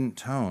strident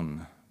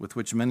tone with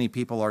which many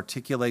people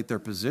articulate their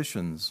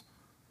positions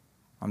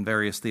on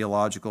various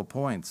theological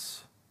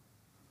points.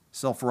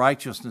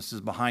 Self-righteousness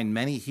is behind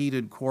many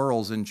heated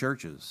quarrels in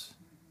churches.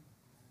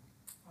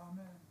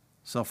 Amen.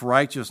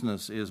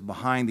 Self-righteousness is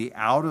behind the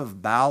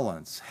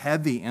out-of-balance,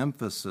 heavy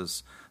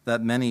emphasis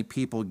that many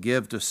people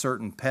give to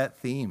certain pet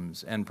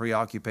themes and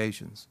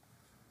preoccupations.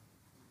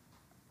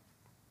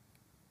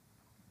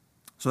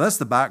 So that's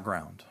the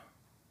background.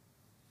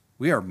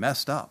 We are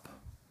messed up.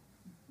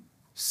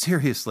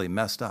 Seriously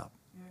messed up.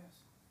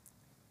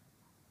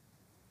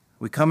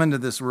 We come into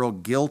this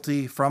world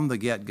guilty from the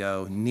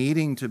get-go,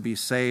 needing to be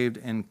saved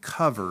and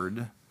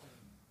covered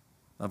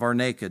of our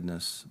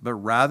nakedness. But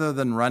rather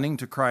than running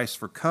to Christ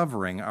for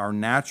covering, our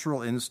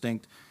natural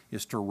instinct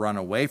is to run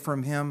away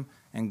from him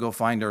and go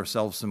find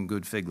ourselves some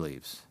good fig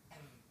leaves,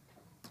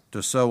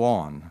 to sew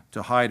on,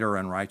 to hide our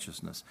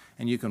unrighteousness.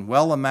 And you can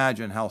well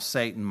imagine how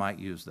Satan might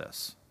use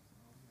this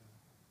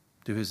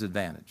to his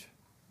advantage.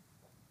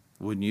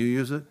 Wouldn't you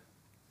use it?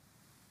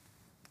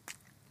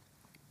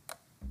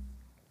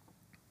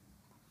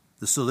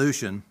 The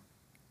solution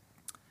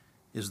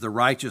is the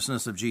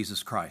righteousness of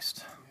Jesus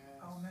Christ.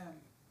 Amen.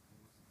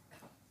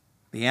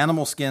 The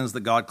animal skins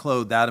that God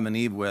clothed Adam and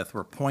Eve with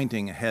were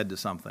pointing ahead to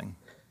something.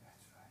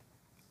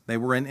 They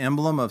were an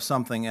emblem of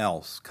something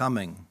else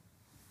coming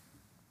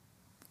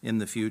in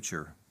the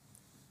future.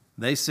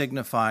 They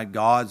signified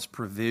God's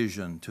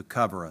provision to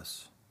cover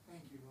us,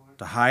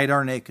 to hide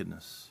our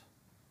nakedness.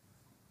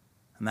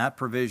 And that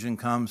provision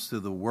comes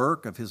through the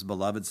work of his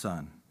beloved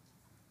Son.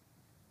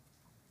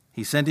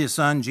 He sent his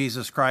Son,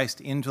 Jesus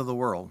Christ, into the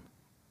world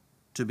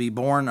to be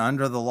born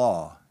under the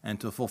law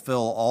and to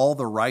fulfill all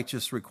the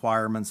righteous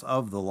requirements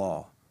of the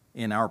law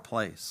in our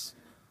place.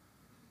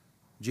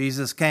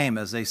 Jesus came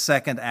as a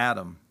second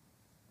Adam,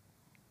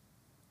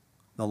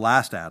 the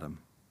last Adam,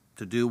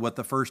 to do what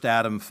the first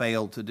Adam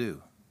failed to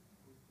do.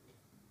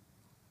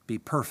 Be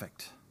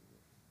perfect.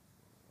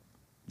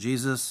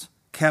 Jesus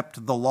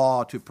kept the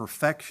law to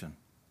perfection.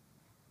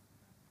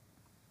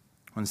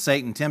 When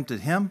Satan tempted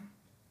him,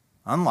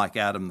 unlike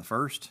Adam the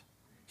first,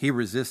 he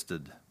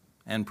resisted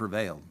and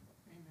prevailed.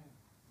 Amen.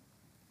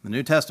 The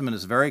New Testament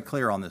is very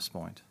clear on this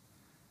point.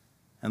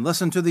 And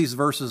listen to these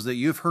verses that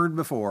you've heard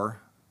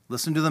before.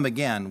 Listen to them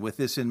again with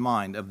this in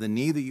mind, of the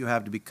need that you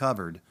have to be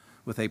covered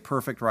with a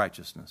perfect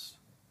righteousness.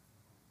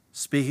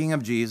 Speaking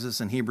of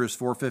Jesus in Hebrews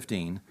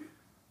 4:15,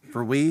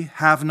 for we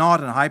have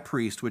not a high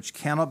priest which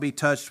cannot be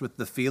touched with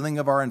the feeling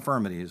of our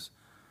infirmities,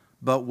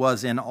 but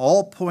was in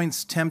all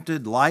points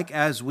tempted like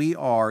as we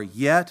are,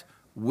 yet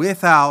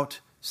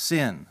without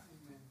sin.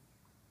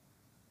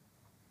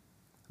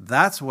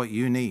 That's what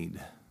you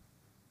need.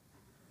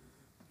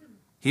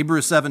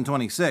 Hebrews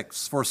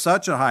 7:26, for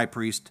such a high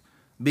priest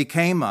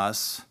became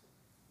us,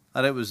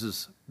 that it was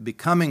as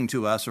becoming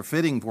to us or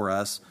fitting for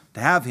us to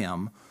have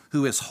him,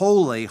 who is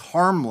holy,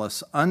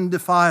 harmless,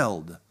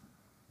 undefiled,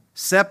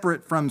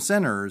 separate from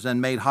sinners and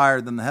made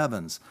higher than the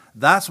heavens.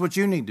 That's what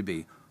you need to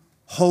be.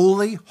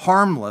 Holy,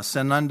 harmless,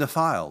 and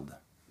undefiled.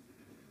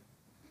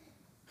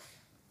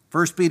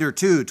 1 Peter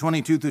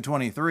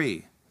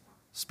 2:22-23,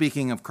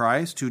 speaking of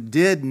Christ, who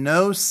did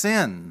no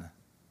sin,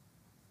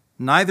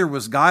 neither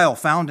was guile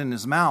found in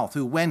his mouth,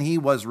 who when he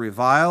was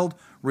reviled,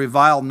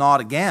 reviled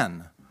not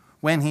again.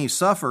 When he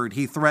suffered,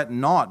 he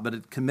threatened not, but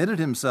it committed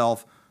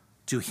himself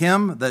to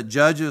him that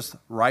judgeth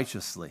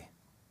righteously.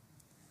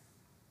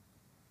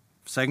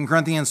 2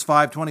 Corinthians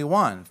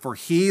 5:21, for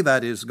he,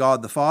 that is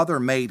God the Father,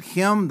 made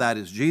him, that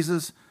is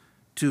Jesus,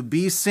 to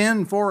be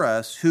sin for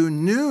us who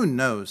knew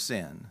no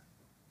sin,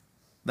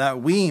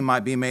 that we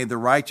might be made the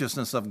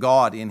righteousness of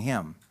God in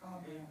him.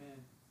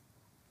 Amen.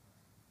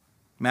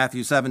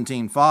 Matthew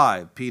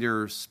 17:5,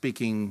 Peter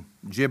speaking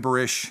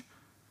gibberish.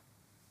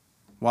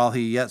 While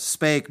he yet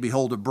spake,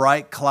 behold, a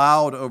bright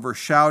cloud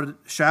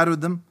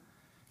overshadowed them,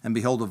 and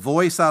behold, a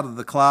voice out of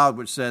the cloud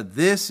which said,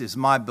 This is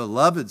my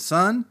beloved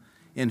Son,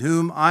 in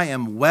whom I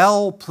am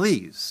well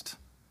pleased.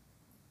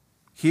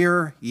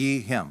 Hear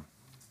ye him.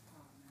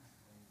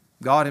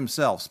 God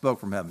himself spoke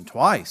from heaven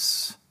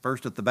twice,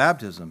 first at the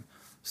baptism,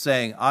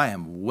 saying, I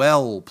am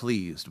well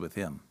pleased with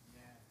him.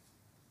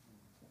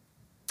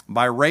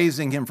 By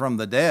raising him from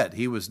the dead,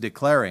 he was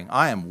declaring,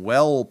 I am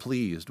well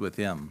pleased with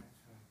him.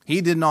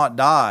 He did not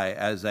die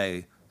as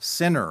a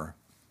sinner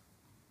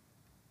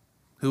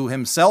who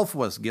himself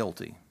was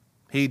guilty.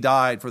 He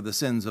died for the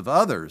sins of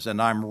others,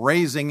 and I'm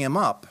raising him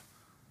up,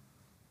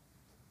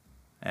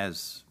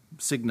 as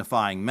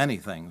signifying many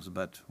things,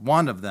 but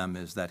one of them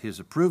is that his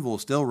approval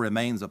still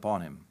remains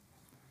upon him.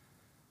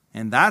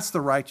 And that's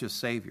the righteous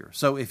Savior.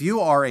 So if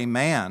you are a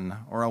man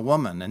or a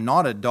woman and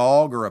not a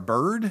dog or a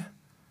bird,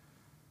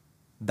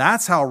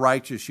 that's how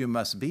righteous you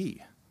must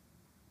be.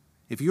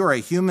 If you are a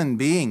human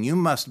being, you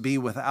must be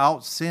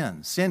without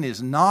sin. Sin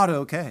is not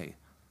okay.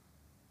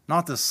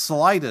 Not the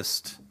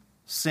slightest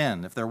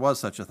sin, if there was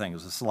such a thing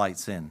as a slight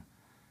sin.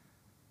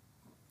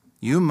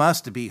 You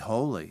must be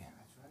holy.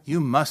 You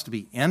must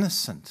be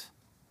innocent.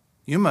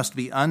 You must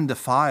be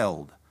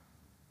undefiled,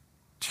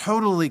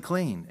 totally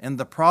clean. And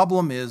the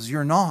problem is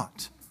you're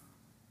not,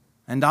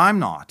 and I'm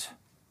not.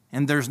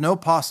 And there's no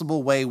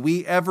possible way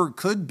we ever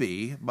could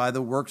be by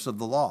the works of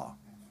the law.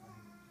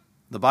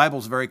 The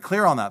Bible's very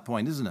clear on that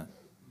point, isn't it?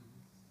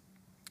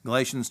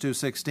 Galatians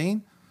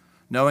 2:16,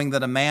 knowing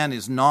that a man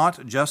is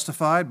not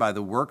justified by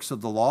the works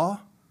of the law,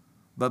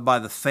 but by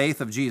the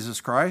faith of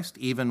Jesus Christ,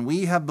 even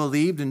we have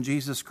believed in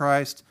Jesus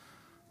Christ,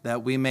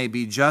 that we may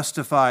be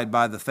justified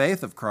by the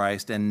faith of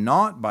Christ and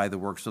not by the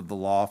works of the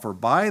law, for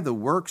by the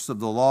works of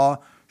the law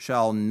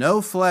shall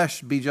no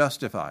flesh be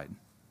justified.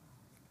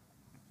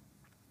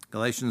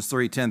 Galatians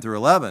 3:10 through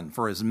 11,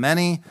 for as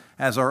many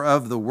as are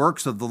of the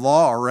works of the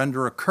law are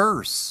under a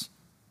curse.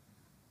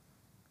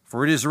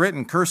 For it is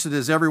written, Cursed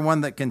is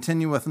everyone that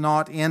continueth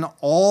not in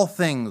all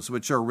things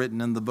which are written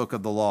in the book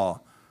of the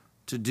law,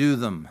 to do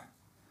them.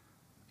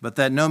 But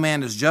that no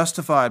man is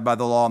justified by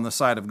the law in the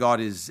sight of God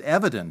is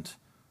evident,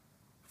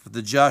 for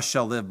the just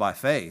shall live by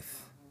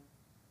faith.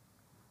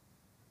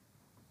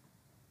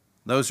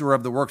 Those who are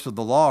of the works of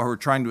the law, who are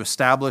trying to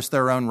establish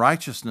their own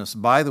righteousness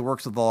by the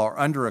works of the law, are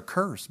under a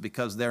curse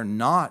because they're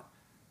not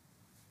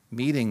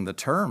meeting the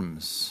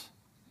terms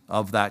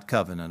of that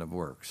covenant of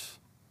works.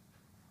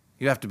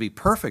 You have to be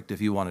perfect if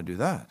you want to do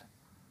that.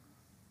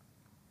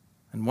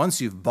 And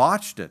once you've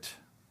botched it,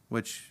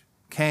 which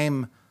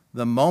came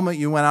the moment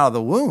you went out of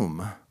the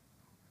womb,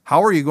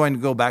 how are you going to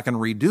go back and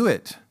redo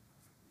it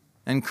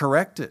and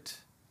correct it?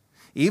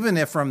 Even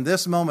if from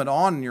this moment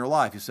on in your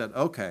life you said,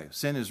 okay,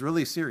 sin is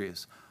really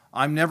serious,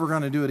 I'm never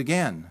going to do it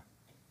again.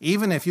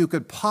 Even if you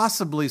could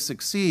possibly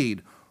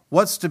succeed,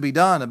 what's to be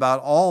done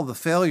about all the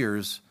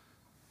failures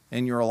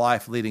in your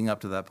life leading up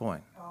to that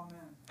point? Amen.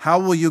 How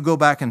will you go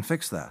back and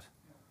fix that?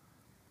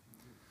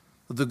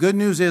 The good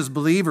news is,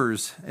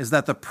 believers, is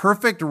that the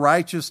perfect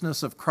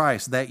righteousness of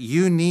Christ that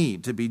you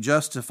need to be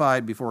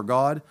justified before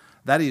God,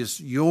 that is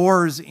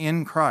yours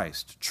in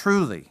Christ,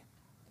 truly.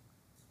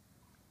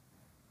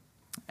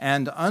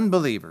 And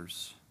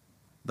unbelievers,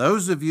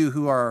 those of you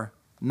who are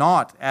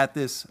not at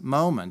this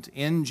moment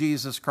in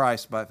Jesus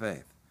Christ by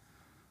faith,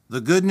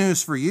 the good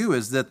news for you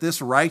is that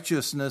this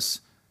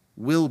righteousness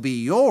will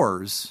be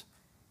yours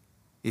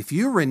if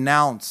you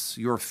renounce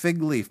your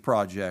fig leaf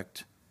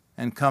project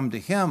and come to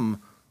Him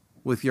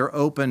with your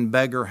open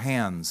beggar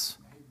hands,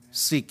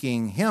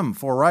 seeking Him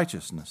for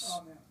righteousness.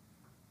 Amen.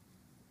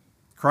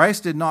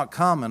 Christ did not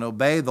come and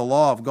obey the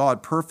law of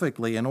God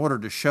perfectly in order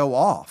to show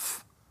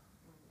off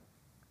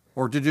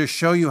or to just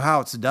show you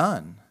how it's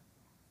done.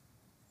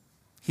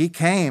 He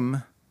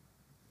came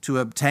to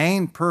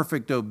obtain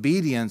perfect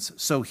obedience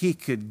so He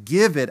could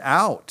give it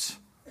out.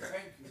 Thank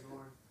you,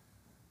 Lord.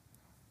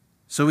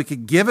 So He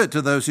could give it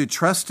to those who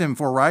trust Him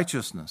for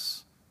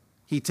righteousness.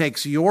 He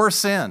takes your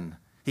sin,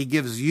 He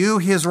gives you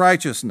His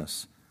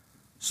righteousness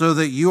so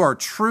that you are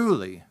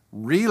truly,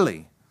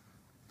 really,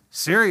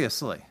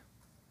 seriously,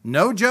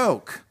 no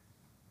joke,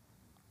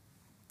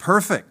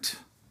 perfect.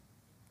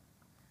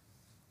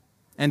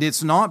 And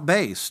it's not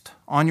based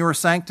on your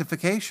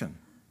sanctification,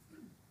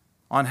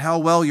 on how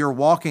well you're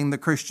walking the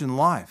Christian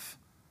life.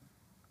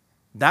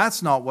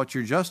 That's not what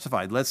you're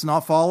justified. Let's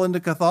not fall into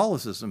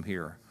Catholicism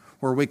here,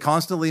 where we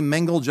constantly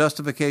mingle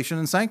justification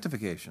and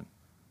sanctification.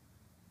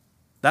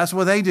 That's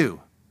what they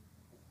do.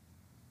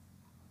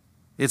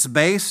 It's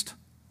based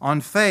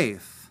on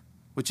faith,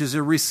 which is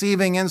a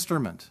receiving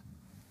instrument.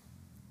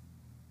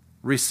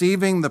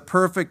 Receiving the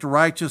perfect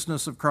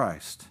righteousness of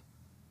Christ.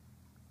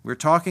 We're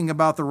talking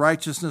about the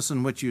righteousness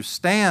in which you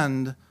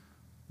stand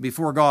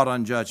before God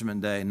on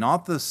Judgment Day,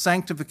 not the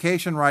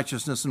sanctification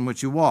righteousness in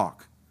which you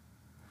walk.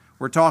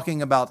 We're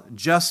talking about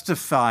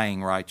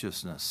justifying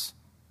righteousness,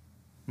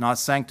 not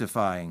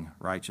sanctifying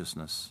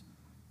righteousness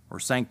or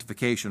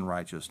sanctification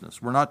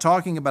righteousness. We're not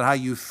talking about how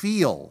you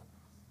feel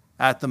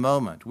at the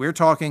moment. We're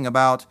talking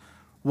about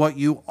what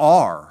you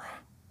are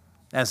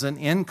as an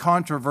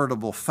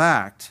incontrovertible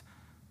fact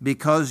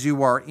because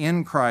you are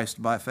in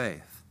Christ by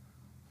faith.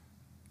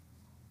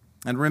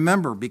 And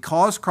remember,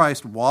 because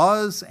Christ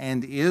was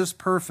and is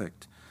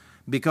perfect,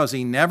 because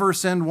he never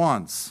sinned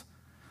once,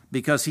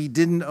 because he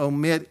didn't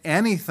omit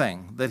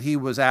anything that he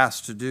was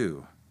asked to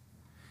do,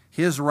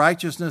 his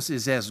righteousness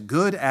is as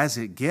good as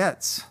it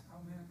gets,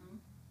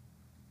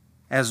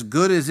 as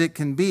good as it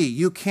can be.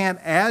 You can't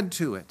add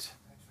to it.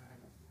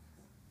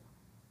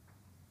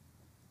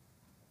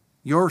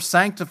 Your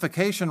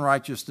sanctification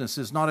righteousness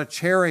is not a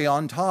cherry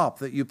on top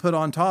that you put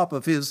on top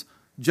of his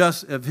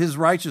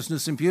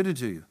righteousness imputed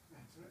to you,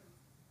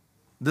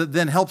 that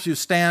then helps you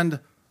stand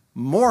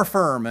more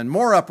firm and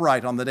more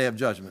upright on the day of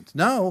judgment.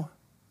 No,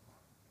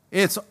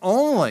 it's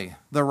only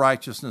the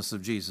righteousness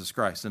of Jesus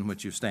Christ in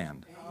which you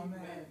stand. Amen.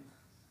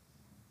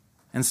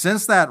 And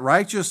since that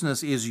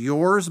righteousness is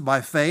yours by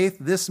faith,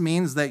 this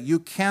means that you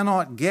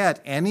cannot get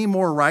any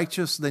more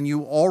righteous than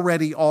you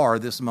already are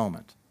this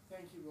moment.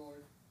 Thank you,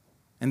 Lord.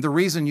 And the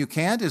reason you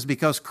can't is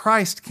because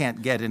Christ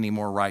can't get any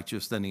more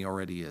righteous than he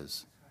already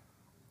is.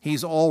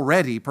 He's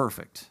already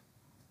perfect.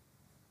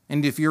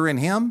 And if you're in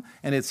him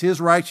and it's his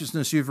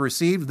righteousness you've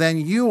received, then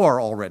you are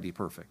already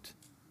perfect.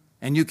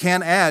 And you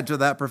can't add to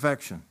that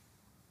perfection.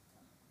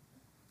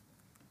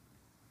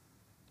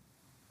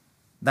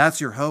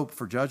 That's your hope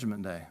for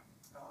Judgment Day.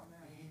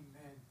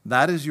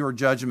 That is your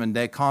Judgment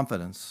Day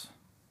confidence.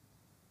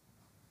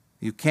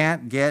 You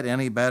can't get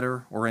any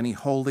better or any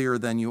holier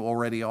than you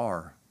already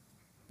are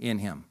in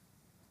him.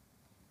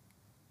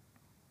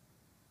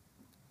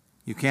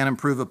 You can't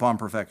improve upon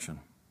perfection.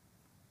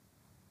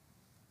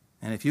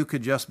 And if you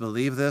could just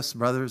believe this,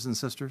 brothers and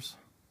sisters,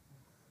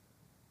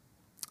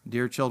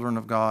 dear children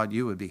of God,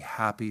 you would be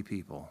happy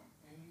people.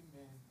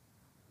 Amen.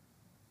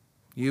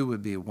 You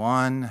would be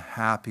one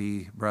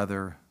happy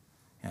brother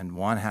and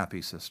one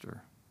happy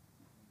sister.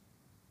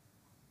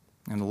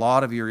 And a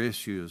lot of your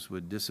issues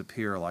would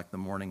disappear like the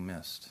morning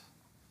mist.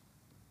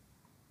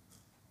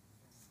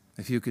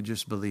 If you could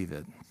just believe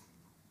it.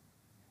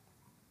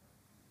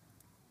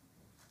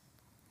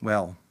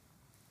 Well,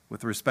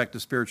 with respect to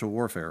spiritual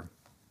warfare,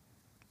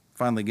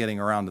 finally getting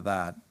around to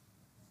that.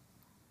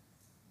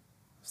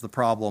 There's the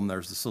problem,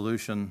 there's the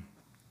solution.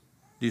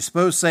 Do you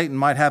suppose Satan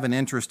might have an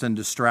interest in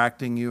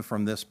distracting you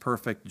from this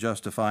perfect,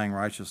 justifying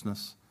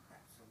righteousness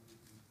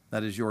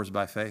that is yours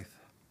by faith?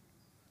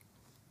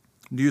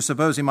 Do you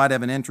suppose he might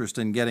have an interest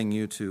in getting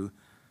you to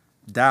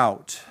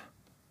doubt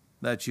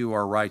that you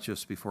are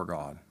righteous before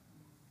God?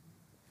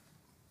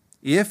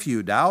 If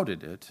you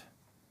doubted it,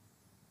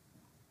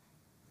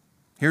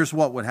 here's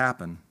what would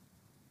happen.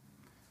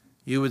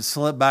 You would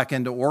slip back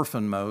into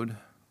orphan mode,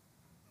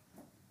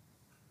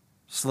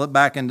 slip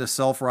back into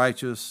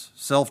self-righteous,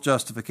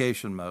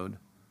 self-justification mode.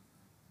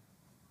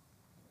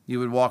 You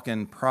would walk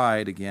in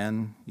pride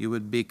again. You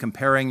would be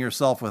comparing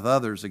yourself with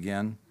others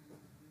again,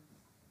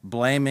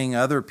 blaming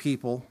other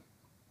people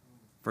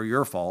for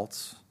your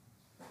faults,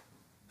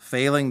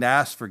 failing to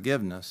ask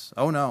forgiveness.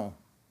 Oh no,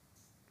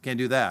 can't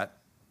do that.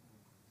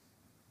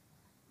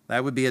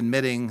 That would be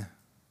admitting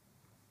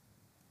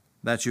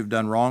that you've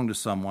done wrong to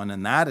someone,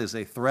 and that is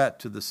a threat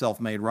to the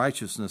self-made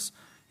righteousness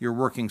you're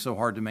working so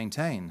hard to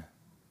maintain.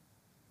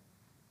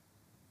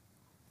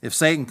 If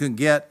Satan could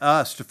get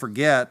us to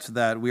forget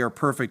that we are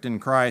perfect in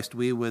Christ,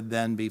 we would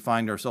then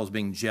find ourselves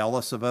being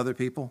jealous of other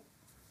people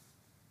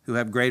who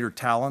have greater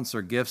talents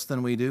or gifts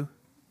than we do.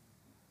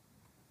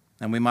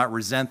 And we might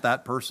resent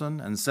that person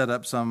and set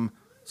up some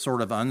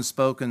sort of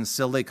unspoken,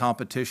 silly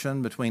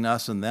competition between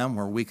us and them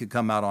where we could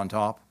come out on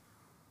top.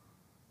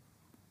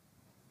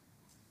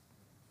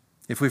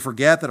 If we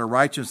forget that our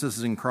righteousness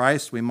is in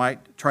Christ, we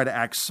might try to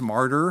act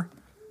smarter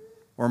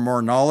or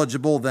more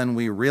knowledgeable than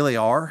we really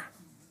are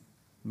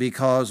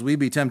because we'd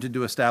be tempted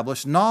to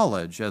establish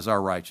knowledge as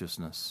our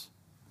righteousness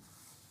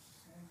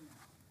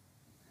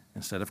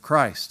instead of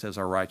Christ as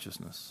our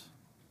righteousness.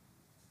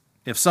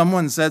 If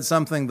someone said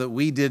something that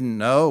we didn't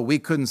know, we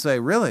couldn't say,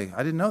 really,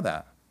 I didn't know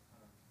that.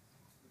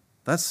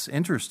 That's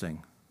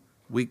interesting.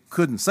 We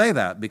couldn't say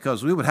that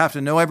because we would have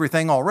to know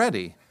everything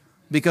already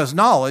because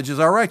knowledge is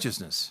our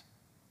righteousness.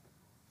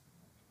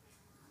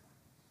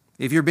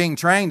 If you're being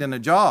trained in a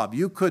job,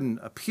 you couldn't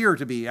appear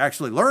to be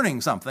actually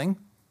learning something.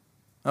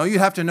 No, you'd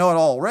have to know it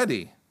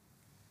already.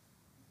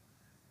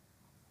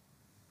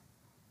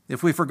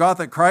 If we forgot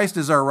that Christ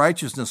is our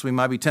righteousness, we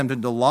might be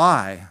tempted to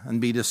lie and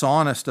be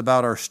dishonest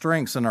about our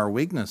strengths and our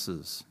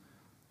weaknesses,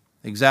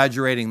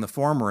 exaggerating the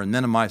former and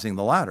minimizing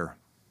the latter.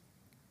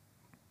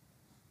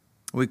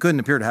 We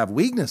couldn't appear to have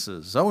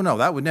weaknesses. Oh no,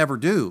 that would never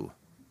do.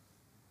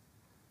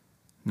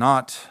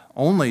 Not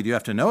only do you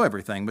have to know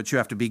everything, but you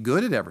have to be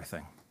good at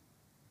everything.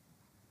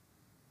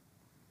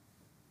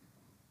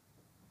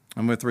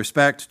 And with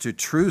respect to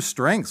true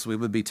strengths, we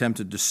would be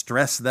tempted to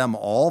stress them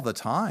all the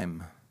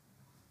time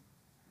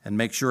and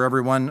make sure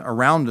everyone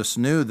around us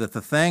knew that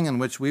the thing in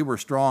which we were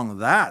strong,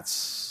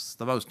 that's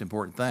the most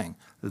important thing.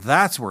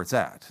 That's where it's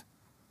at.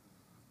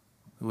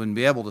 We wouldn't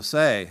be able to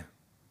say,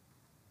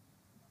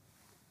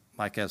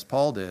 like as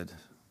Paul did,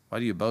 Why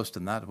do you boast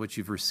in that which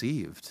you've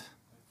received?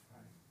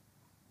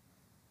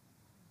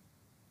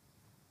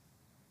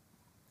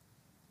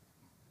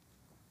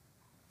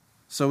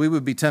 So we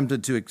would be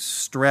tempted to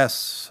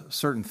stress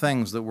certain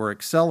things that we're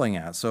excelling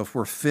at. So if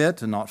we're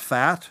fit and not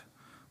fat,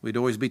 we'd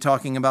always be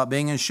talking about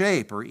being in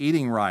shape or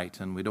eating right,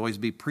 and we'd always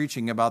be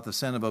preaching about the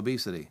sin of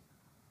obesity.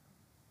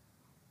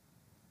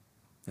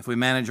 If we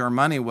manage our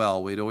money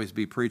well, we'd always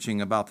be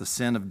preaching about the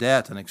sin of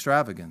debt and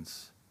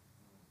extravagance.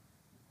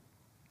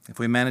 If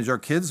we manage our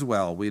kids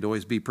well, we'd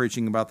always be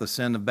preaching about the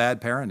sin of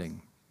bad parenting.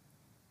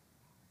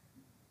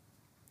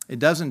 It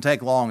doesn't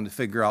take long to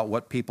figure out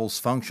what people's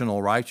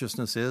functional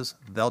righteousness is.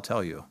 They'll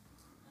tell you.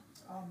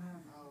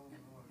 Amen.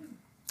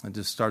 It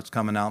just starts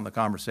coming out in the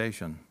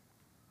conversation.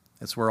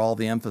 It's where all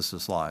the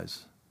emphasis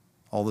lies,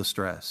 all the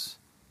stress,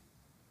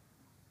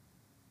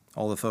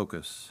 all the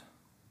focus,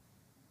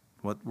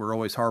 what we're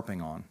always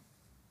harping on.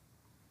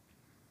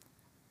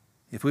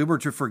 If we were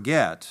to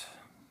forget,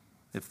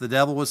 if the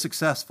devil was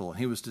successful,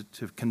 he was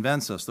to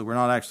convince us that we're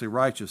not actually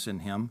righteous in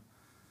him,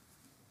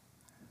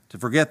 to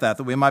forget that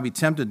we might be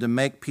tempted to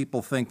make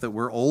people think that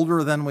we're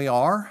older than we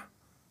are.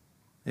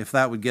 If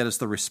that would get us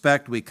the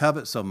respect we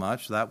covet so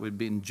much, that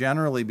would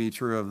generally be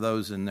true of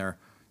those in their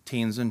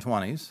teens and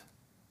 20s.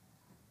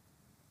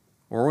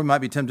 Or we might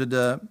be tempted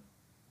to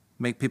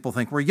make people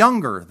think we're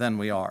younger than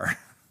we are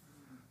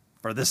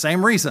for the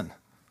same reason.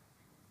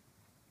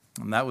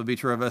 And that would be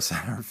true of us in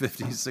our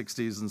 50s,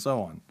 60s, and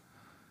so on.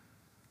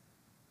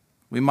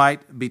 We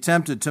might be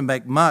tempted to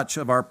make much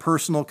of our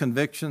personal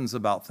convictions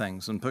about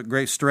things and put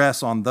great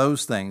stress on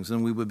those things,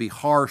 and we would be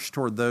harsh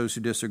toward those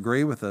who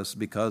disagree with us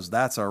because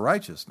that's our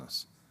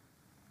righteousness.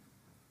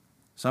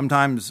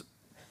 Sometimes,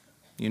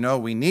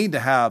 we need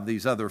to have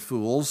these other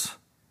fools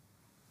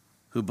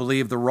who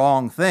believe the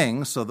wrong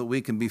things so that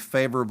we can be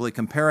favorably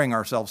comparing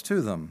ourselves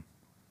to them.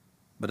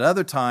 But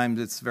other times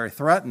it's very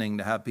threatening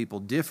to have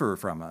people differ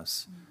from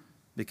us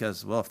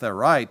because, if they're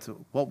right,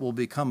 what will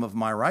become of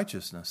my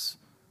righteousness?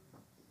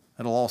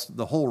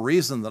 The whole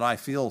reason that I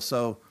feel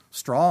so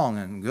strong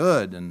and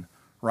good and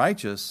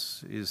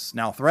righteous is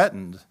now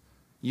threatened.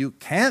 You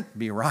can't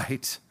be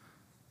right.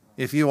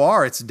 If you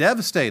are, it's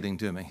devastating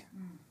to me.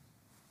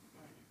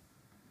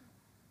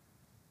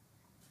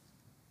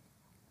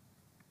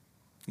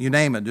 You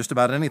name it, just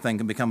about anything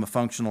can become a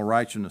functional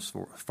righteousness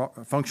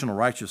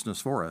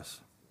for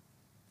us.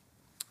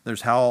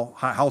 There's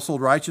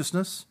household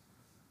righteousness.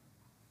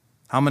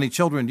 How many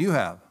children do you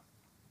have?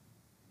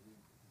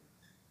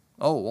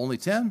 Oh, only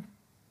 10?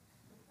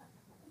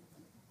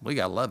 We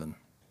got 11.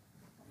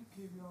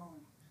 Keep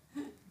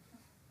going.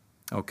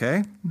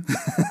 Okay.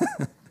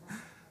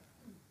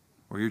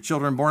 Were your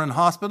children born in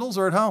hospitals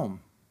or at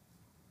home?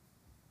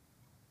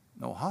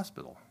 No,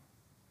 hospital.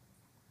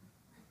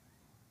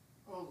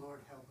 Oh,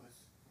 Lord, help us.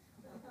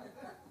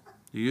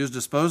 You use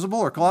disposable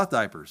or cloth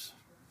diapers?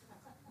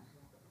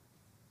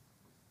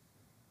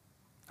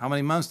 How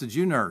many months did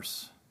you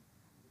nurse?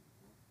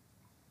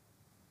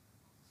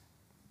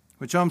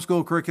 Which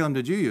homeschool curriculum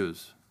did you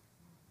use?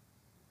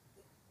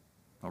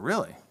 Oh,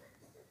 really?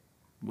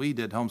 We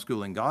did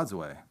homeschooling God's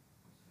way.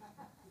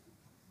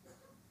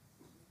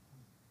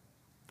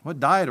 What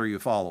diet are you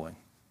following?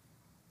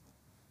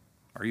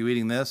 Are you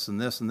eating this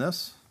and this and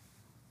this?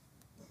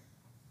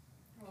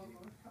 Oh,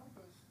 Lord, help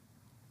us.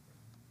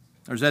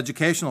 There's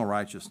educational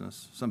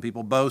righteousness. Some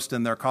people boast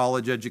in their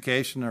college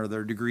education or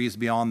their degrees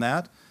beyond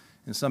that,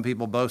 and some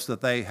people boast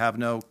that they have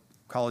no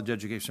college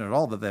education at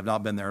all, that they've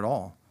not been there at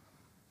all.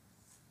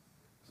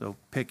 So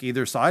pick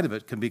either side of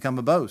it, can become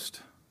a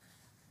boast.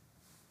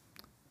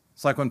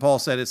 It's like when Paul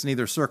said it's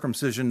neither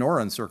circumcision nor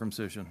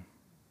uncircumcision,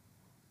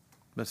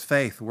 but it's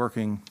faith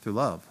working through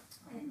love.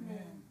 Amen.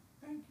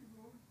 Thank you,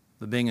 Lord.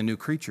 The being a new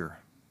creature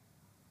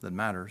that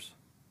matters.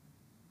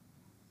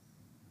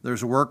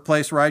 There's a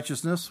workplace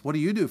righteousness. What do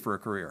you do for a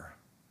career?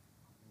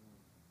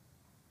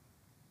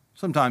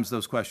 Sometimes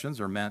those questions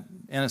are meant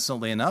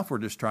innocently enough. We're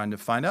just trying to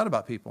find out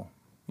about people,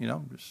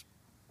 just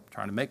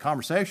trying to make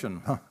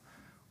conversation.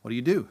 What do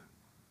you do?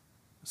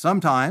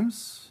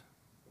 Sometimes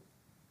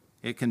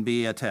it can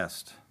be a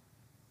test.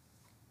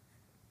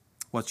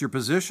 What's your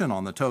position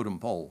on the totem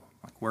pole?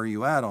 Like, where are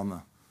you at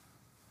on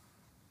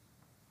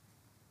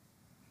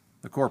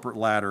the corporate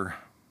ladder?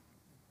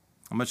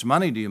 How much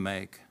money do you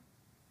make?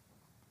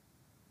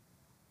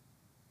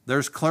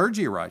 There's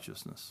clergy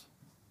righteousness.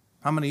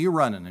 How many are you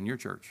running in your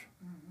church?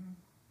 Mm-hmm.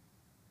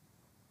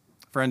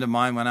 A friend of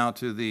mine went out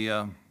to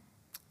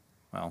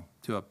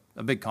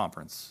a big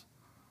conference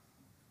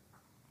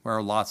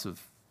where lots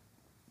of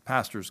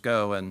pastors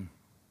go, and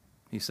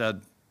he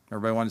said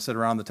everybody wanted to sit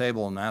around the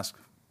table and ask,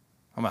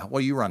 what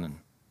are you running?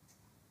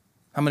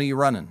 How many are you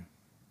running?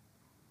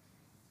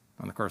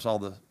 And of course, all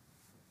the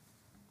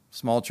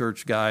small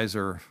church guys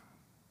are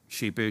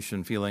sheepish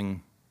and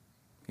feeling,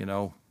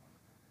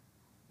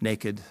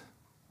 naked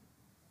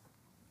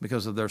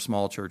because of their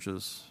small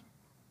churches.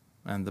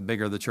 And the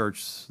bigger the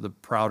church, the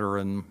prouder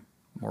and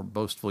more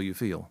boastful you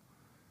feel.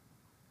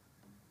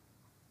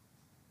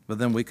 But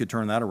then we could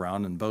turn that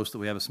around and boast that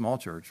we have a small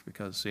church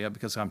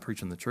because I'm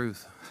preaching the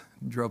truth.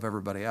 Drove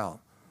everybody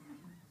out.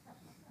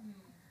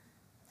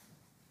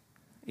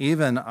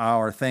 even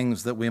our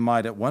things that we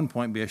might at one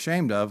point be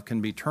ashamed of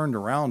can be turned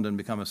around and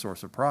become a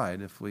source of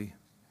pride if we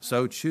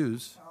so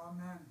choose.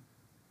 Amen.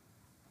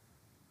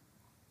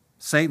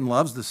 Satan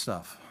loves this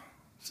stuff.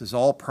 This is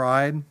all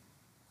pride.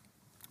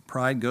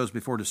 Pride goes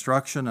before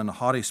destruction and a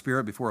haughty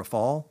spirit before a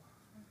fall.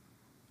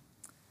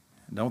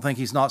 Don't think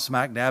he's not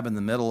smack dab in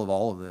the middle of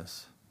all of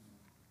this.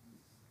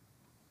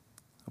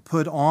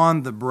 Put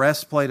on the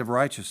breastplate of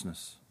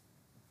righteousness,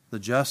 the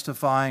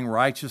justifying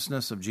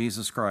righteousness of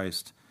Jesus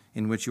Christ,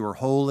 in which you are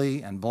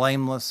holy and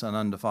blameless and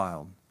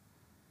undefiled.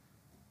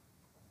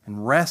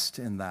 And rest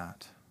in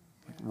that.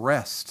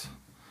 Rest.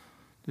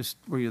 Just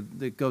where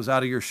it goes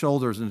out of your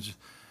shoulders and just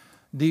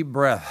deep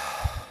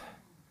breath.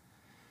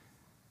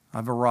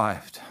 I've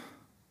arrived.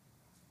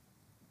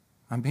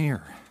 I'm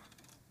here.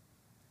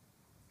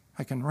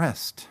 I can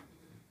rest.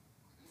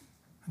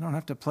 I don't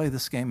have to play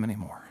this game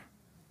anymore.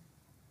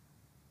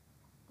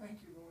 Thank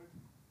you, Lord.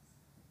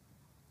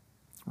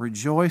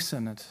 Rejoice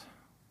in it.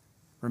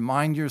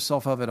 Remind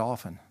yourself of it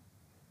often.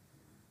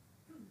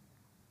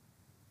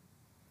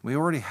 We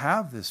already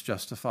have this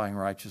justifying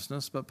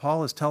righteousness, but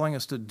Paul is telling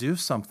us to do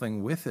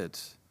something with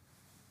it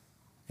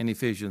in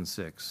Ephesians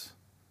 6.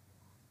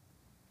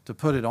 To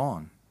put it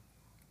on.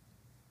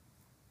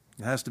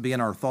 It has to be in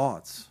our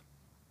thoughts.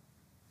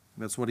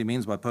 That's what he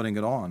means by putting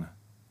it on.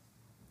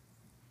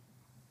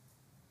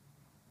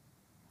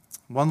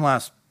 One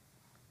last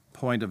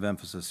point of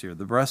emphasis here.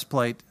 The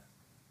breastplate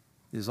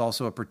is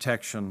also a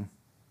protection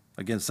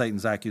against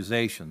Satan's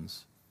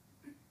accusations.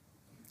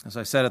 As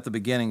I said at the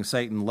beginning,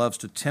 Satan loves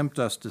to tempt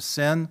us to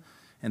sin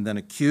and then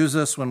accuse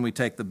us when we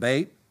take the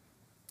bait,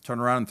 turn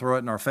around and throw it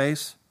in our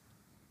face.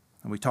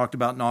 And we talked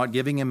about not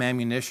giving him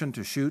ammunition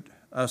to shoot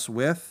us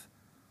with,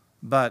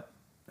 but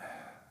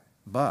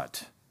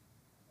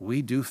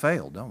we do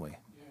fail, don't we?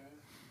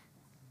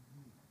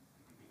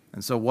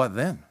 And so what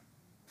then?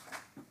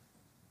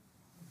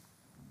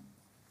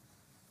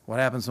 What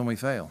happens when we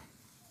fail?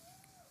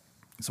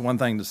 It's one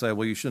thing to say,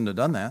 well, you shouldn't have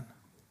done that.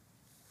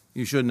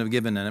 You shouldn't have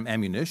given him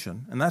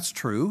ammunition. And that's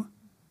true.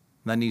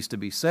 That needs to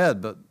be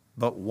said, but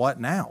what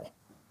now?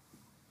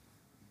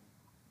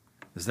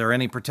 Is there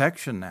any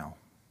protection now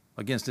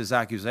against his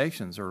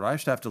accusations? Or do I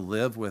just have to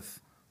live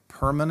with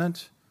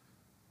permanent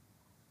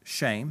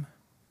shame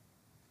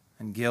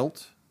and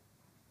guilt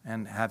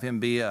and have him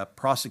be a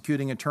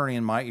prosecuting attorney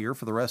in my ear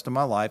for the rest of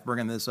my life,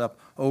 bringing this up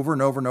over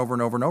and over and over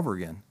and over and over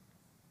again?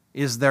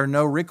 Is there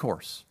no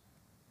recourse?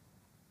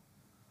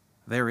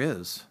 There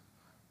is.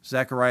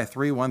 Zechariah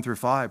 3, 1 through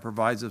 5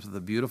 provides us with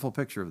a beautiful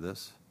picture of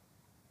this.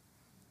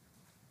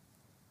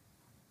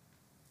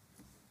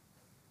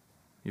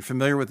 You're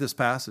familiar with this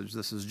passage.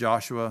 This is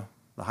Joshua,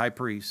 the high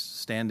priest,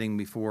 standing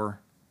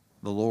before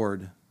the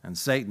Lord, and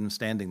Satan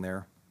standing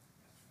there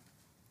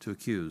to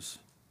accuse.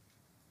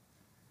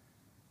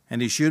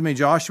 And he shewed me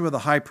Joshua, the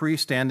high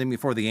priest, standing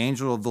before the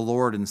angel of the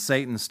Lord, and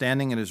Satan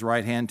standing at his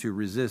right hand to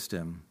resist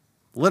him.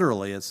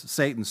 Literally, it's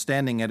Satan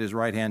standing at his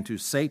right hand to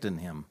Satan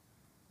him.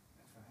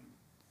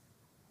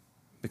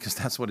 Because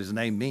that's what his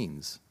name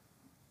means.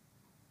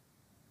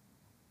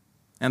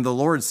 And the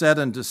Lord said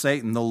unto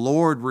Satan, the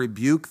Lord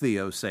rebuke thee,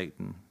 O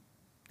Satan.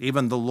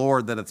 Even the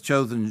Lord that hath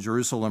chosen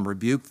Jerusalem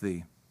rebuke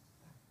thee.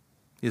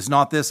 Is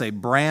not this a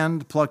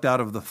brand plucked out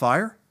of the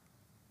fire?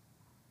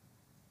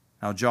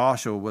 Now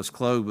Joshua was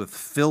clothed with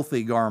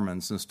filthy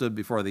garments and stood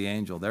before the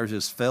angel. There's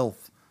his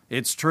filth.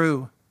 It's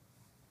true.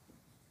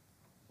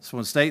 So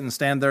when Satan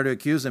stands there to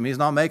accuse him, he's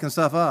not making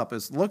stuff up.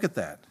 Look at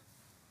that.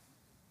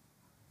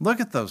 Look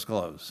at those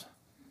clothes.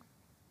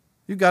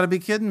 You've got to be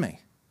kidding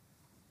me.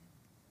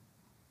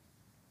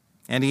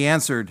 And he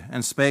answered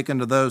and spake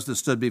unto those that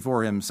stood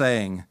before him,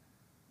 saying,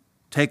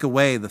 Take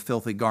away the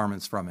filthy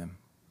garments from him.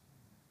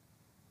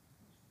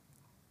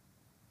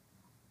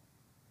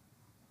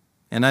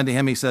 And unto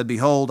him he said,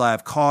 Behold, I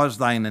have caused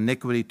thine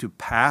iniquity to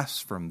pass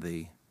from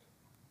thee,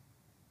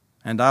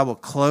 and I will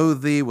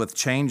clothe thee with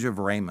change of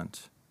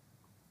raiment.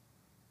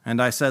 And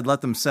I said,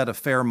 Let them set a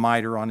fair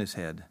mitre on his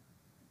head.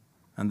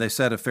 And they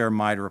set a fair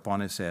mitre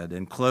upon his head,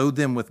 and clothed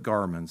him with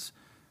garments,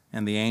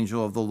 and the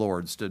angel of the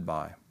Lord stood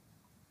by.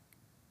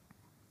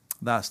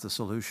 That's the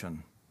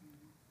solution.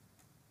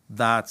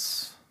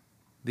 That's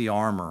the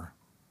armor.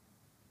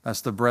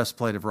 That's the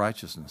breastplate of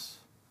righteousness,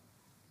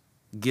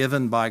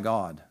 given by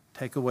God.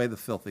 Take away the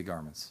filthy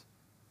garments.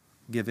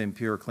 Give him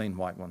pure, clean,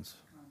 white ones.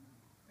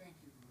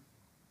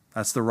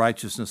 That's the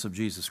righteousness of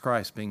Jesus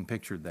Christ being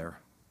pictured there.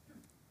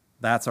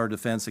 That's our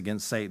defense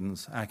against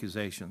Satan's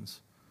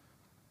accusations.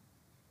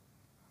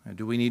 And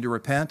do we need to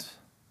repent?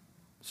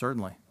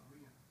 Certainly.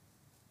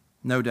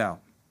 No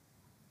doubt.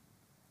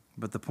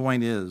 But the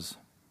point is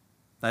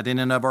that in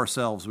and of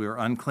ourselves we are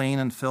unclean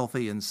and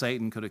filthy, and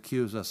Satan could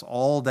accuse us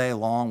all day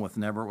long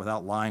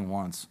without lying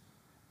once.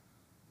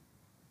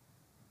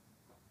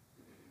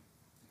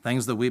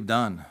 Things that we've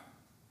done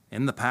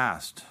in the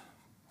past,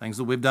 things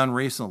that we've done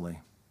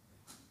recently.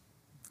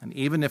 And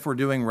even if we're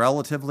doing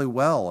relatively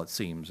well, it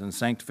seems, in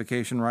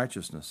sanctification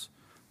righteousness,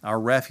 our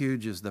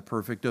refuge is the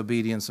perfect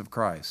obedience of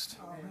Christ.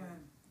 Amen.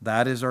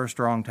 That is our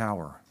strong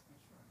tower.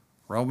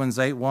 Romans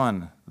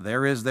 8:1,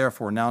 there is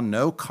therefore now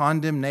no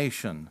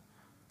condemnation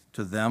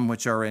to them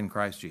which are in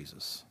Christ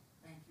Jesus.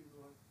 Thank you,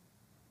 Lord.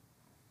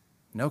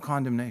 No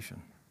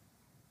condemnation.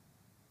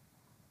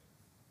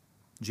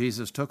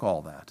 Jesus took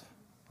all that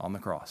on the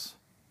cross.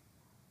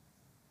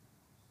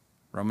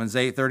 Romans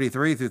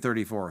 8:33 through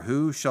 34,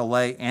 who shall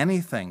lay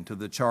anything to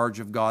the charge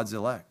of God's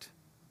elect?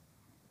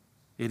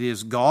 It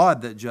is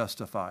God that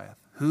justifieth.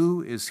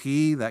 Who is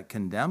he that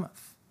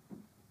condemneth?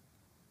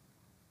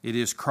 It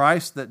is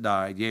Christ that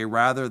died, yea,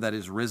 rather that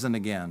is risen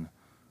again,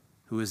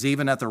 who is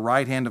even at the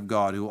right hand of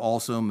God, who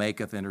also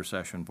maketh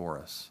intercession for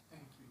us.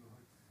 Thank you,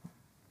 Lord.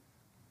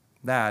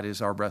 That is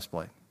our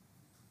breastplate.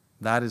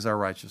 That is our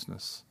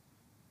righteousness.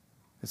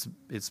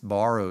 It's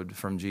borrowed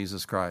from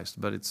Jesus Christ,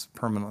 but it's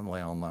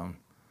permanently on loan.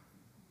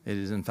 It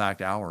is, in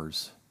fact,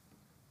 ours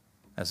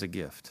as a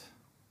gift.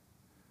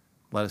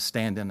 Let us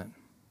stand in it,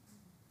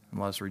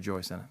 and let us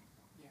rejoice in it.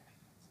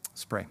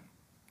 Let's pray.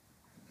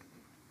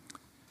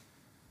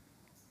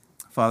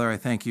 Father, I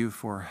thank you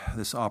for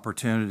this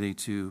opportunity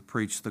to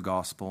preach the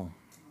gospel.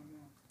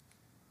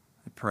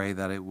 I pray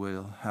that it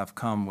will have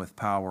come with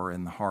power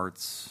in the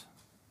hearts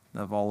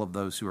of all of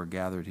those who are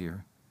gathered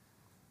here.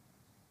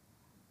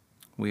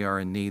 We are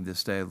in need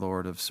this day,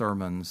 Lord, of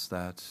sermons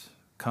that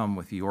come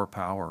with your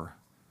power,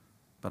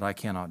 but I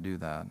cannot do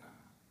that.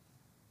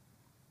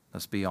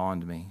 That's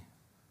beyond me.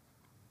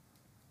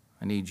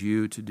 I need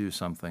you to do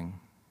something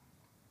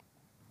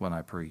when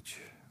I preach.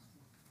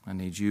 I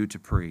need you to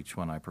preach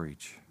when I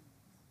preach.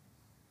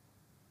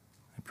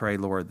 I pray,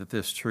 Lord, that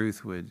this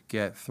truth would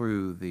get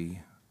through the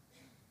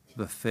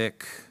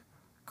thick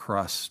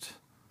crust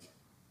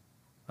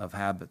of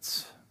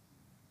habits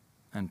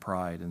and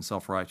pride and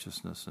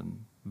self-righteousness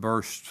and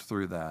burst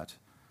through that,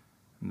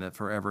 and that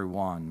for every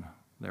one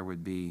there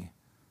would be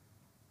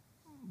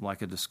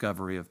like a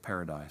discovery of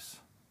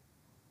paradise.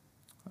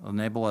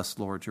 Enable us,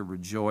 Lord, to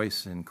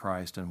rejoice in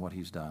Christ and what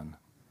he's done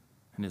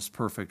and his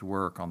perfect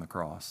work on the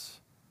cross.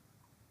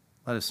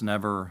 Let us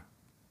never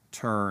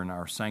turn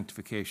our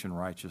sanctification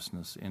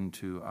righteousness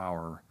into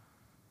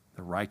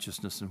the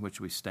righteousness in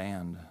which we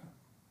stand,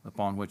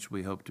 upon which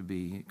we hope to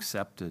be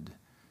accepted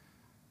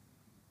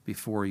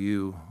before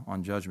you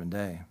on Judgment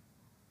Day.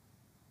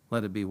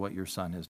 Let it be what your Son has